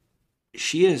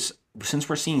she is. Since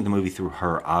we're seeing the movie through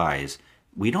her eyes,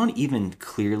 we don't even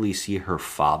clearly see her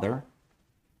father.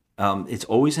 It's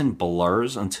always in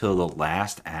blurs until the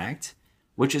last act,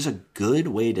 which is a good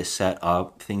way to set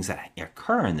up things that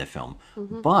occur in the film.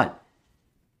 Mm-hmm. But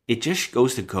it just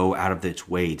goes to go out of its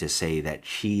way to say that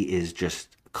she is just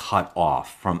cut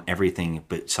off from everything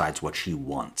besides what she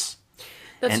wants.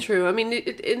 That's true. I mean,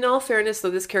 in all fairness, though,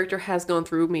 this character has gone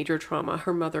through major trauma.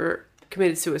 Her mother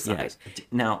committed suicide. Yes.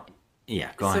 Now...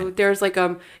 Yeah, go ahead. So there's like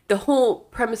the whole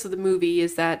premise of the movie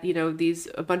is that, you know,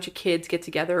 a bunch of kids get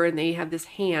together and they have this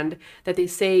hand that they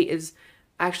say is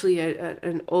actually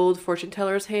an old fortune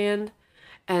teller's hand,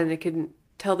 and it can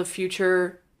tell the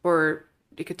future, or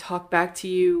it could talk back to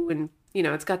you, and you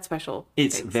know, it's got special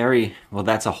It's things. very well,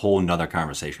 that's a whole nother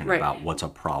conversation Right. about what's a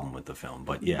problem with the film,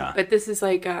 but yeah. But this is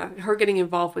like her getting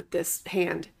involved with this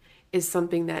hand is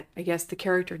something that I guess the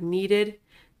character needed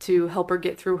to help her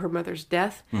get through her mother's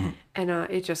death, and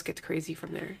it just gets crazy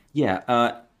from there. Yeah,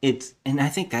 and I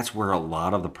think that's where a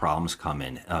lot of the problems come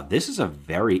in. This is a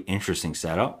very interesting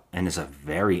setup, and it's a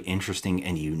very interesting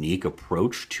and unique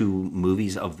approach to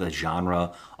movies of the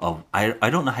genre of I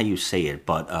don't know how you say it,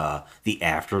 but the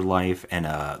afterlife and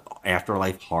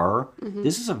afterlife horror. Mm-hmm.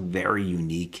 This is a very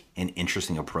unique and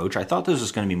interesting approach. I thought this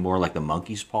was going to be more like the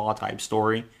Monkey's Paw type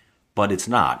story, but it's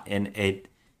not, and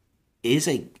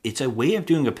it's a way of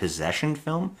doing a possession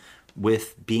film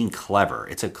with being clever.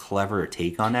 It's a clever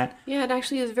take on that. Yeah, it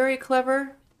actually is very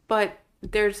clever, but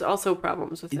there's also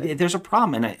problems with it. There's a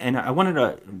problem, and I wanted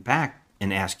to back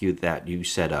and ask you that you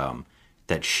said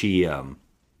that she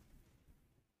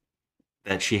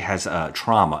has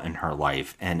trauma in her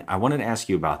life, and I wanted to ask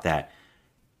you about that.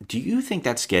 Do you think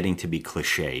that's getting to be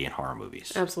cliche in horror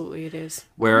movies? Absolutely, it is.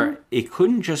 Where it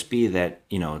couldn't just be that,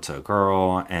 you know, it's a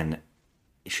girl and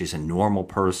she's a normal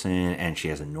person and she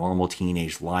has a normal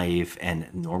teenage life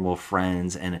and normal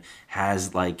friends and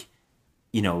has like,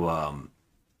 you know,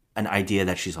 an idea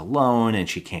that she's alone and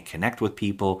she can't connect with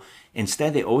people.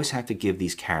 Instead, they always have to give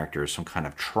these characters some kind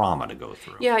of trauma to go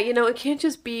through. Yeah, you know, it can't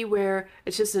just be where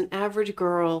it's just an average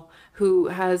girl who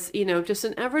has, you know, just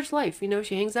an average life. You know,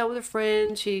 she hangs out with her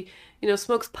friends. She, you know,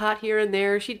 smokes pot here and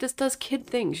there. She just does kid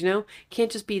things, you know?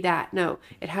 Can't just be that. No,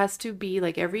 it has to be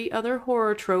like every other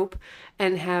horror trope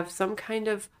and have some kind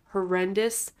of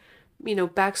horrendous, you know,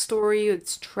 backstory.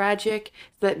 It's tragic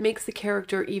that makes the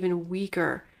character even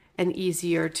weaker and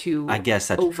easier to I guess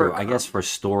that's overcome. True. I guess for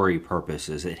story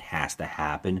purposes, it has to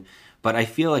happen. But I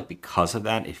feel like because of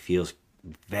that, it feels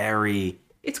very...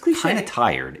 It's cliche. Kind of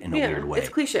tired in a weird way. It's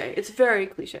cliche. It's very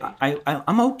cliche.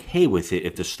 I'm okay with it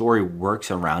if the story works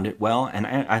around it well. And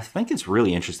I think it's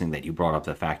really interesting that you brought up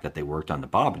the fact that they worked on the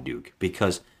Babadook,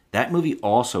 because that movie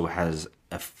also has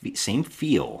a same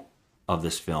feel of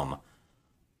this film,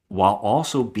 while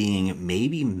also being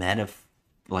maybe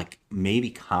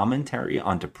maybe commentary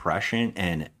on depression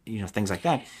and, you know, things like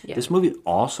that. Yeah. This movie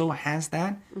also has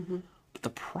that. Mm-hmm. But the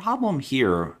problem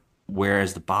here,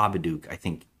 whereas the Babadook, I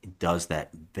think, does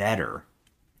that better.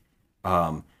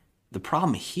 The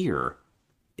problem here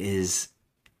is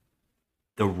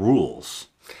the rules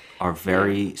are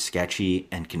very sketchy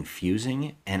and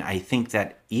confusing. And I think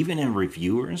that even in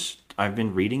reviewers, I've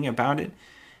been reading about it,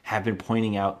 have been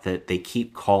pointing out that they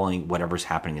keep calling whatever's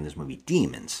happening in this movie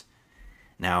demons.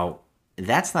 Now,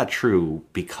 that's not true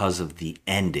because of the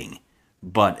ending,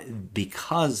 but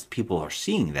because people are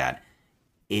seeing that,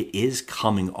 it is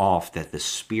coming off that the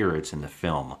spirits in the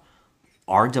film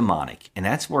are demonic. And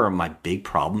that's where my big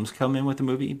problems come in with the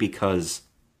movie, because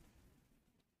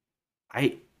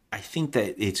I think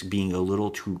that it's being a little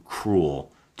too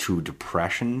cruel to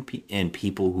depression and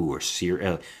people who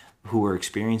are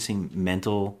experiencing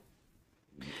mental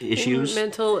issues,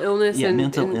 mental illness,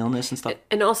 illness and stuff.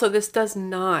 And also, this does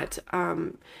not.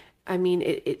 I mean,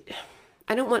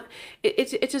 I don't want.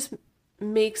 It just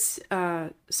makes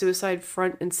suicide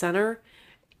front and center,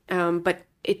 but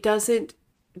it doesn't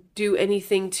do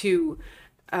anything to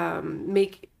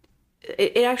make.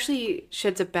 It actually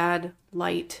sheds a bad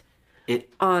light.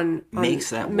 On makes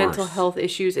that mental worse. Health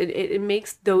issues. It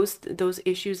makes those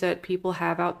issues that people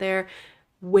have out there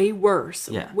way worse,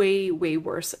 way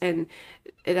worse, and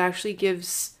it actually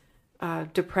gives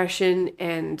depression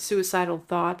and suicidal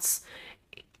thoughts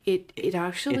it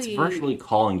actually it's virtually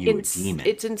calling you a demon.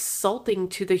 It's insulting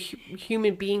to the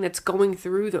human being that's going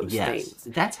through those things.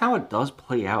 That's how it does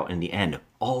play out in the end.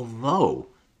 Although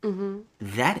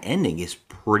that ending is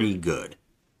pretty good.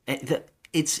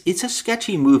 It's a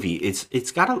sketchy movie.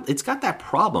 It's got that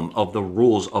problem of the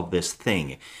rules of this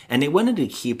thing, and they wanted to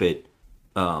keep it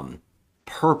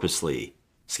purposely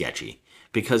sketchy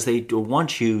because they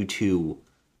want you to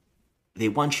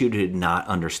not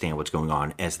understand what's going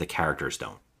on as the characters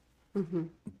don't.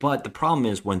 But the problem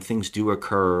is when things do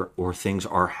occur or things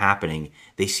are happening,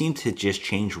 they seem to just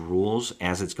change rules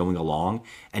as it's going along,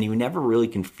 and you never really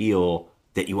can feel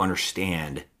that you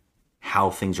understand how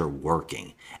things are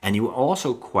working. And you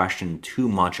also question too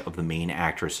much of the main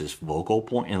actress's vocal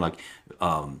point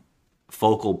and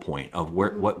focal point of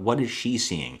what is she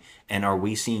seeing, and are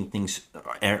we seeing things?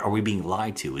 Are we being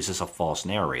lied to? Is this a false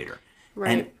narrator?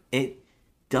 Right. And it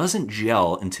doesn't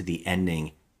gel into the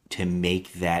ending to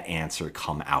make that answer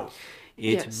come out.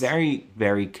 It's very,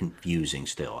 very confusing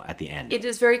still at the end. It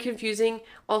is very confusing.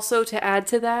 Also, to add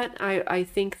to that, I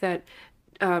think that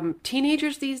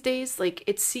teenagers these days, like,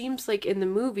 it seems like in the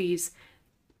movies,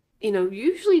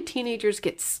 usually teenagers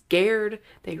get scared,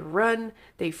 they run,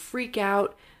 they freak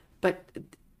out, but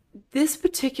this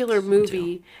particular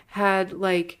movie had,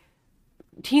 like,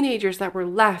 teenagers that were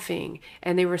laughing,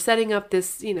 and they were setting up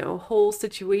this whole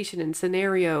situation and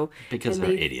scenario because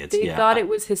they're idiots. They thought it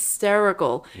was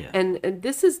hysterical. Yeah. And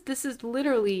this is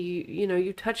literally,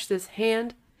 you touch this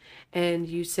hand and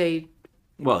you say,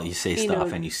 well, you say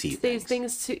stuff and you see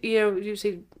things to, you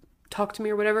say, talk to me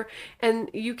or whatever, and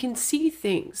you can see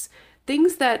things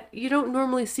that you don't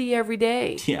normally see every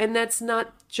day. Yeah. And that's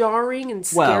not jarring and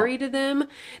scary to them.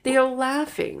 They are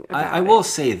laughing about I will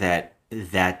say that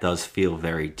does feel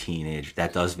very teenage.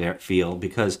 That does feel,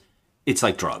 because it's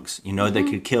like drugs. They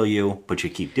could kill you, but you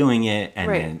keep doing it,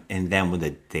 and then when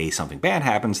the day something bad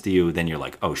happens to you, then you're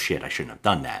like, oh shit, I shouldn't have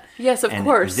done that. Yes, of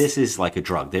course. This is like a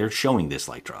drug. They're showing this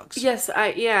like drugs. Yes,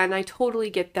 and I totally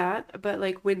get that. But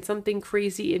like when something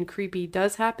crazy and creepy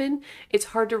does happen, it's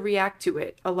hard to react to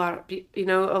it a lot of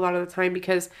the time,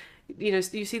 because you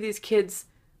see these kids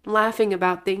laughing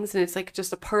about things and it's like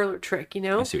just a parlor trick. I see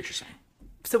what you're saying.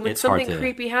 So when something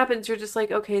creepy happens, you're just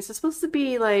like, okay, is this supposed to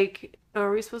be like,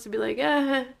 are we supposed to be like,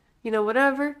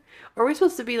 whatever? Or are we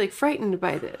supposed to be like frightened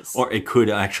by this? Or it could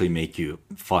actually make you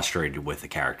frustrated with the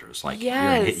characters. Like,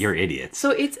 you're idiots. So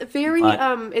it's very,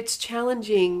 it's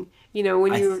challenging,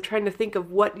 when you're trying to think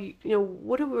of what are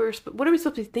we supposed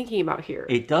to be thinking about here?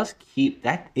 It does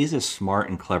that is a smart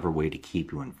and clever way to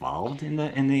keep you involved in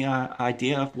the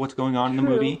idea of what's going on in the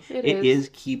movie. It is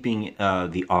keeping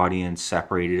the audience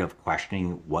separated of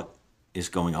questioning what is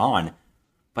going on.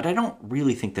 But I don't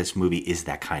really think this movie is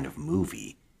that kind of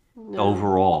movie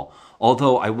overall.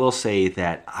 Although I will say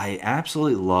that I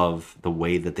absolutely love the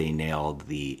way that they nailed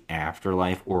the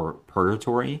afterlife or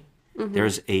purgatory.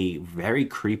 There's a very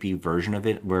creepy version of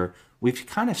it where we've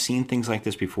kind of seen things like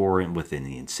this before within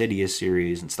the Insidious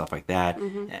series and stuff like that,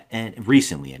 and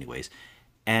recently anyways.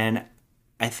 And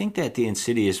I think that the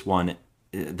Insidious one,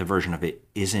 the version of it,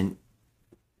 isn't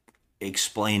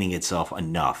explaining itself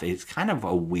enough. It's kind of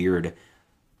a weird,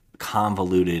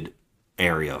 convoluted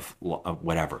area of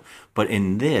whatever. But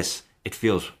in this, it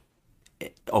feels,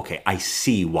 okay, I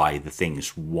see why the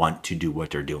things want to do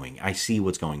what they're doing. I see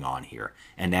what's going on here.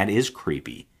 And that is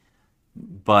creepy.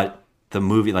 But the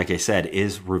movie, like I said,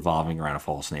 is revolving around a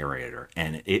false narrator.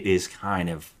 And it is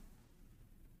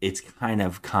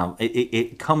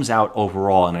it comes out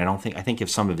overall. And I think if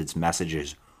some of its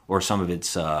messages or some of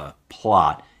its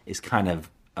plot is kind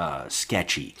of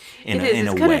sketchy in a way.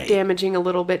 It's kind of damaging a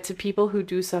little bit to people who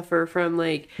do suffer from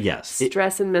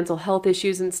stress and mental health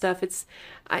issues and stuff.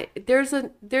 There's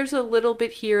a little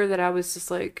bit here that I was just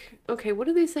like, okay, what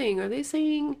are they saying? Are they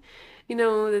saying,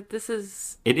 that this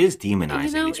is... It is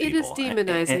demonizing these people. It is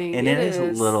demonizing. And it is a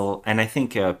little... And I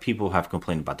think people have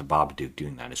complained about the Babadook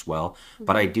doing that as well.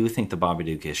 But I do think the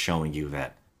Babadook is showing you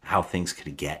that how things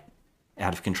could get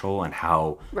out of control and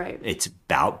how it's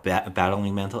about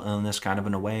battling mental illness kind of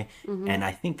in a way. And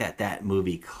I think that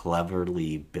movie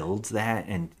cleverly builds that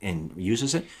and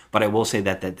uses it. But I will say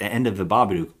that the end of the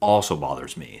Babadook also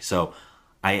bothers me. So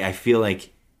I feel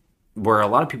like where a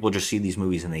lot of people just see these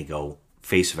movies and they go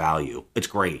face value, it's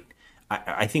great.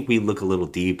 I think we look a little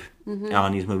deep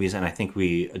on these movies, and I think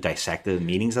we dissect the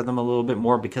meanings of them a little bit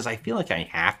more because I feel like I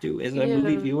have to as a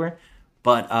movie viewer.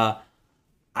 But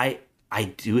I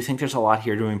do think there's a lot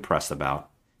here to impress about.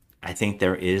 I think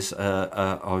there is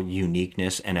a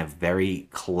uniqueness and a very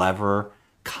clever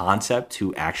concept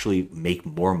to actually make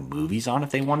more movies on if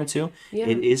they wanted to. Yeah.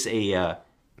 It is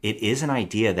it is an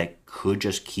idea that could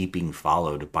just keep being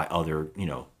followed by other,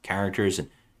 characters, and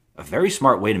a very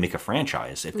smart way to make a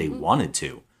franchise if they wanted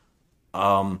to.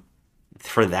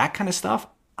 For that kind of stuff,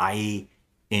 I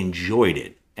enjoyed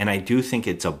it, and I do think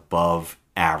it's above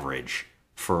average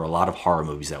for a lot of horror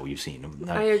movies that we've seen.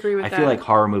 I agree with that. I feel like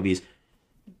horror movies,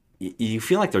 you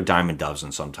feel like they're dime a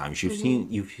dozen sometimes.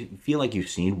 You feel like you've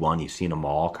seen one, you've seen them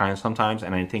all kind of sometimes,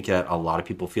 and I think that a lot of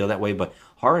people feel that way. But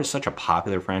horror is such a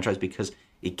popular franchise because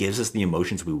it gives us the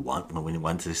emotions we want when we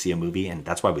want to see a movie, and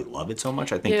that's why we love it so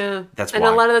much. I think that's why. And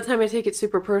a lot of the time I take it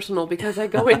super personal because I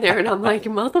go in there and I'm like,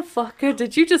 motherfucker,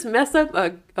 did you just mess up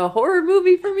a horror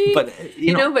movie for me? But,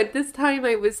 but this time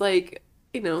I was like,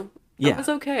 I was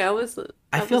okay.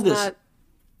 I feel this. Not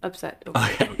upset.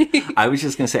 Okay. I was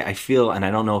just going to say, I feel, and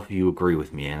I don't know if you agree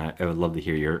with me, and I would love to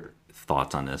hear your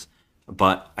thoughts on this,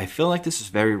 but I feel like this is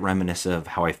very reminiscent of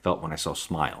how I felt when I saw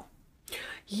Smile.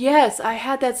 Yes, I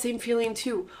had that same feeling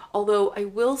too. Although I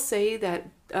will say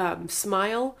that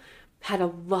Smile had a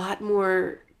lot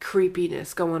more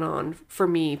creepiness going on for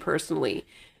me personally.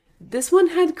 This one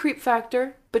had creep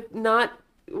factor, but not,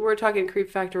 we're talking creep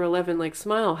factor 11 like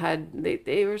Smile had.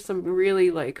 They were some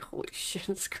really like, holy shit,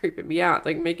 it's creeping me out,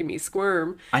 like making me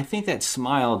squirm. I think that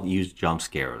Smile used jump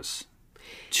scares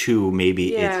to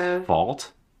maybe its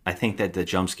fault. I think that the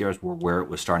jump scares were where it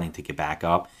was starting to get back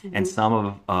up, and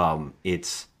some of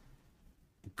its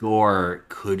gore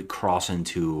could cross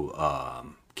into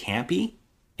campy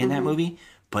in that movie,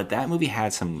 but that movie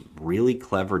had some really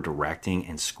clever directing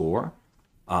and score.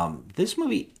 This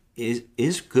movie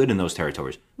is good in those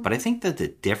territories, but I think that the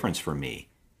difference for me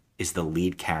is the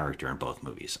lead character in both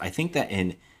movies. I think that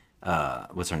in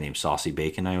what's her name? Saucy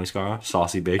Bacon, I always call her.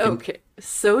 Saucy Bacon. Okay.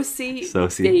 Saucy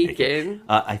Bacon.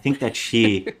 I think that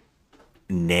she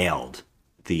nailed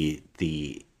the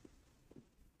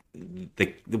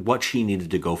what she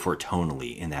needed to go for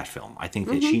tonally in that film. I think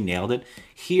that she nailed it.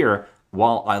 Here,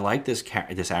 while I like this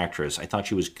actress, I thought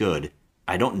she was good.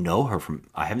 I don't know her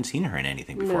I haven't seen her in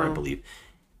anything before, I believe.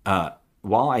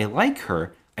 While I like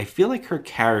her, I feel like her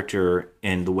character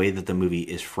and the way that the movie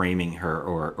is framing her,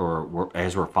 or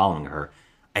as we're following her,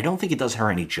 I don't think it does her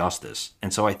any justice.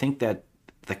 And so I think that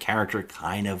the character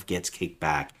kind of gets kicked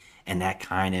back, and that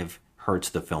kind of hurts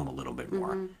the film a little bit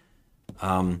more.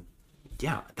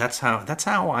 That's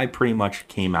how I pretty much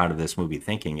came out of this movie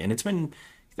thinking, and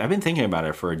I've been thinking about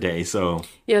it for a day. So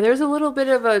there's a little bit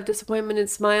of a disappointment in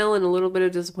Smile and a little bit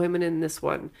of disappointment in this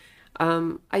one.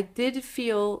 I did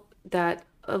feel that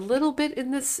a little bit in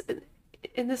this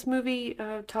movie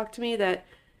talked to me that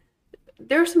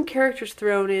there are some characters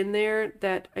thrown in there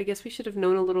that I guess we should have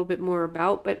known a little bit more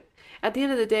about, but at the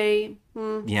end of the day,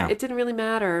 it didn't really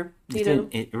matter.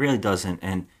 It really doesn't,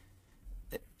 and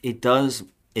it does.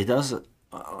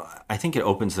 I think it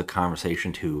opens the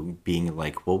conversation to being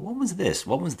like, well, what was this?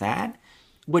 What was that?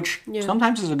 Which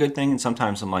sometimes is a good thing, and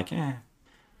sometimes I'm like, eh.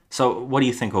 So, what do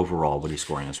you think overall? What are you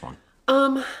scoring this one?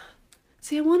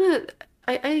 See,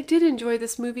 I did enjoy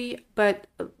this movie, but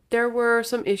there were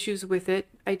some issues with it.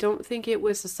 I don't think it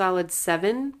was a solid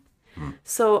 7.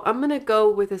 So I'm going to go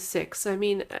with a 6. I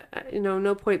mean,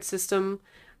 no point system.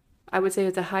 I would say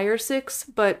it's a higher 6,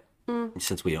 but...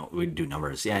 Since we do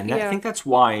numbers. Yeah, and I think that's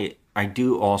why I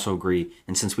do also agree.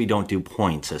 And since we don't do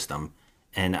point system,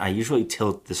 and I usually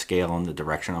tilt the scale in the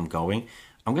direction I'm going,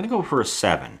 I'm going to go for a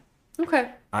 7.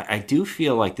 Okay. I do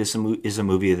feel like this is a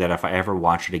movie that if I ever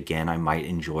watch it again, I might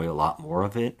enjoy a lot more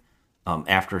of it.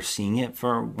 After seeing it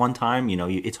for one time,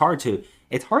 it's hard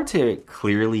to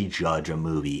clearly judge a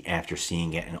movie after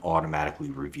seeing it and automatically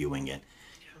reviewing it.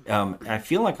 I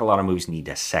feel like a lot of movies need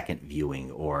a second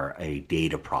viewing or a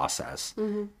data process,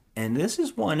 and this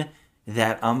is one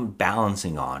that I'm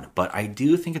balancing on. But I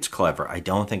do think it's clever. I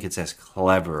don't think it's as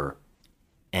clever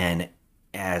and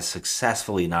as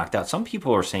successfully knocked out. Some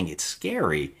people are saying it's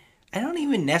scary. I don't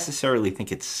even necessarily think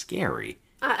it's scary.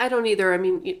 I don't either. I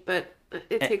mean, but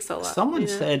it takes a lot. Someone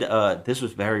said this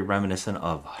was very reminiscent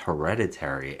of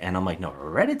Hereditary, and I'm like, no,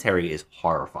 Hereditary is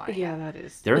horrifying. Yeah, that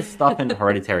is. There's stuff in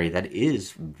Hereditary that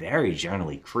is very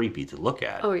generally creepy to look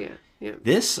at. Oh, yeah.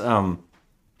 This,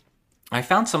 I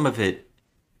found some of it,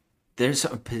 there's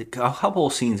a couple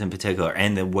of scenes in particular,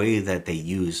 and the way that they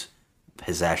use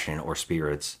possession or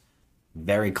spirits,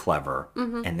 very clever,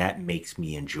 and that makes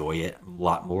me enjoy it a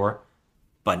lot more.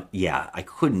 But yeah, I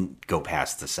couldn't go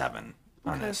past the 7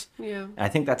 on this. Yeah. I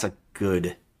think that's a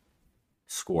good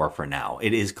score for now.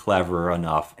 It is clever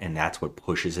enough, and that's what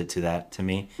pushes it to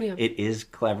me. Yeah. It is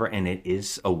clever, and it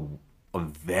is a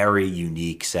very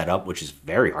unique setup, which is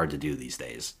very hard to do these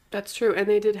days. That's true, and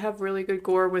they did have really good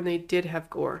gore when they did have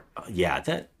gore.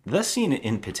 The scene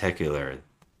in particular,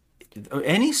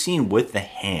 any scene with the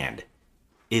hand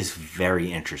is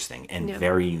very interesting and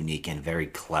very unique and very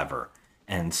clever.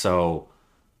 And so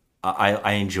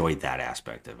I enjoyed that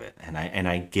aspect of it, and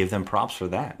I give them props for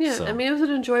that. Yeah, so. I mean, it was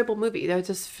an enjoyable movie. I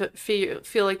just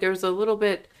feel like there was a little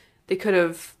bit they could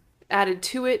have added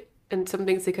to it, and some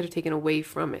things they could have taken away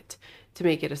from it to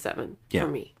make it a 7 for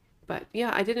me. But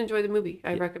yeah, I did enjoy the movie.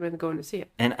 I recommend going to see it.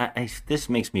 And this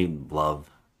makes me love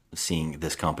seeing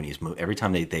this company's move. Every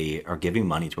time they are giving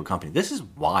money to a company, this is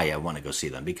why I want to go see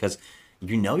them, because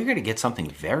you're going to get something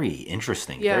very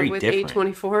interesting, very with different.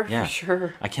 A24, for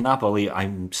sure. I cannot believe,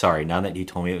 I'm sorry, now that you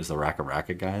told me it was the Raka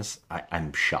Raka guys,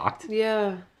 I'm shocked.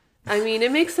 Yeah. I mean,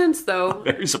 it makes sense, though. I'm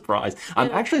very surprised.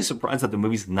 I'm actually surprised that the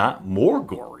movie's not more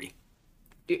gory.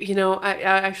 You know, I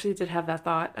actually did have that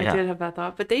thought. I did have that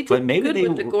thought. But they did maybe good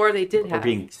with the gore they did have.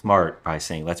 Being smart by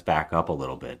saying, let's back up a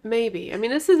little bit. Maybe. I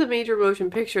mean, this is a major motion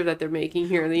picture that they're making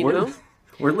here, you know?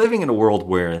 We're living in a world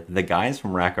where the guys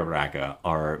from Raka Raka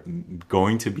are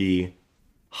going to be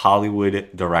Hollywood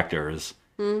directors.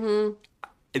 Mm-hmm.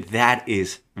 That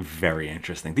is very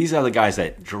interesting. These are the guys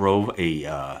that drove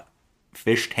a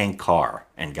fish tank car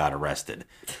and got arrested.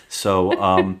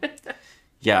 So,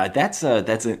 yeah, that's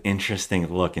an interesting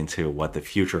look into what the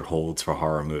future holds for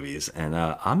horror movies, and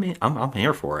I'm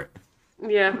here for it.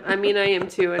 Yeah, I mean, I am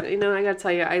too, and you know, I gotta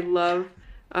tell you, I love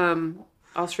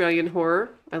Australian horror.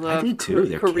 I love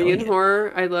Korean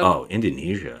horror. I love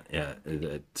Indonesia. Yeah,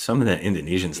 some of the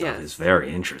Indonesian stuff is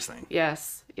very interesting.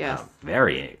 Yes. There's a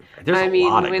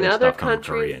lot of good stuff coming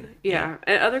Korean. Yeah,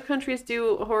 and other countries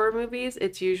do horror movies.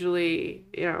 It's usually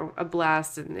a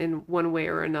blast in one way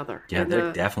or another. Yeah, and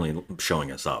they're definitely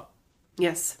showing us up.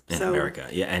 Yes, in America.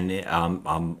 Yeah, and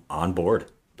I'm on board.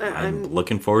 I'm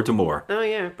looking forward to more. Oh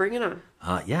yeah, bring it on.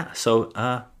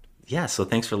 So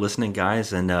thanks for listening,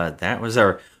 guys, and that was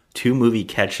our 2-movie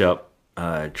catch-up,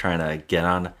 trying to get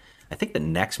on. I think the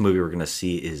next movie we're going to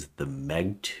see is The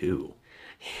Meg 2.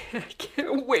 I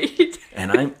can't wait.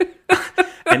 And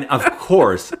and of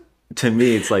course, to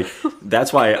me, it's like,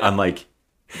 that's why I'm like,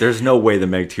 there's no way The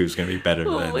Meg 2 is going to be better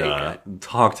than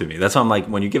Talk to Me. That's why I'm like,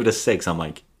 when you give it a 6, I'm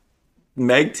like,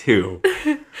 Meg 2.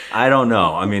 I don't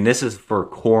know. I mean, this is for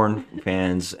corn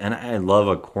fans, and I love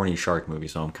a corny shark movie,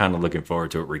 so I'm kind of looking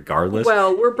forward to it regardless.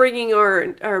 Well, we're bringing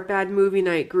our bad movie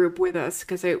night group with us,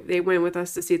 because they went with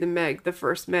us to see the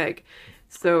first Meg.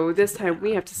 So this time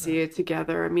we have to see it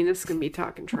together. I mean, this is going to be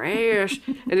talking trash,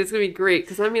 and it's going to be great,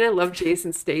 because I mean, I love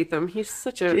Jason Statham. He's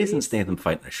such a... Jason Statham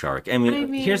fighting a shark. I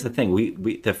mean, here's the thing.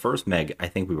 We the first Meg, I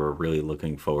think we were really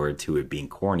looking forward to it being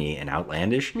corny and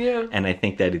outlandish. Yeah. And I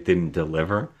think that it didn't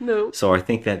deliver. No. So I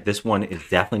think that this one is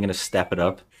definitely going to step it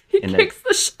up. He kicks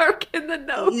the shark in the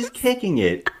nose. He's kicking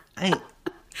it. I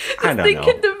don't know. They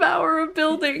can devour a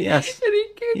building. Yes. And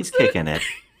he's kicking it.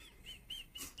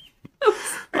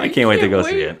 I can't wait to go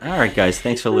see it. All right, guys.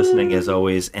 Thanks for listening, as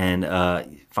always. And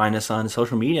find us on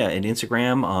social media and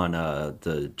Instagram on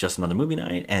the Just Another Movie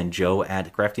Night and Joe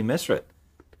at Crafty Misfit.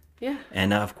 Yeah.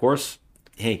 And, of course,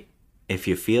 hey, if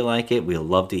you feel like it, we'd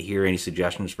love to hear any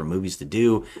suggestions for movies to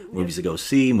do, movies to go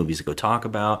see, movies to go talk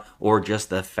about, or just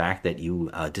the fact that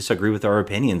you disagree with our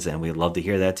opinions. And we'd love to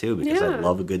hear that, too, because I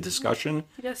love a good discussion.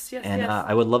 Yes. And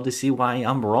I would love to see why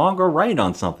I'm wrong or right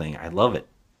on something. I love it.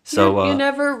 So you're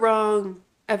never wrong,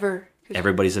 ever.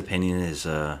 Everybody's opinion is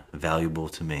valuable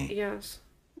to me. Yes.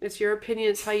 It's your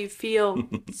opinion. It's how you feel.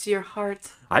 It's your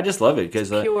heart. I just love it because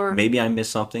maybe I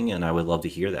missed something, and I would love to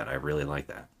hear that. I really like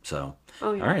that. So,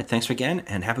 all right. Thanks again,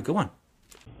 and have a good one.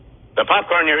 The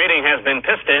popcorn you're eating has been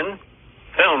pissed in.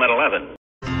 Film at 11.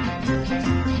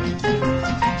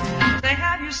 Say,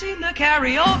 have you seen the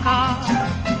karaoke?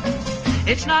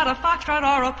 It's not a foxtrot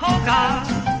or a polka.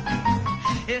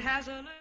 It has a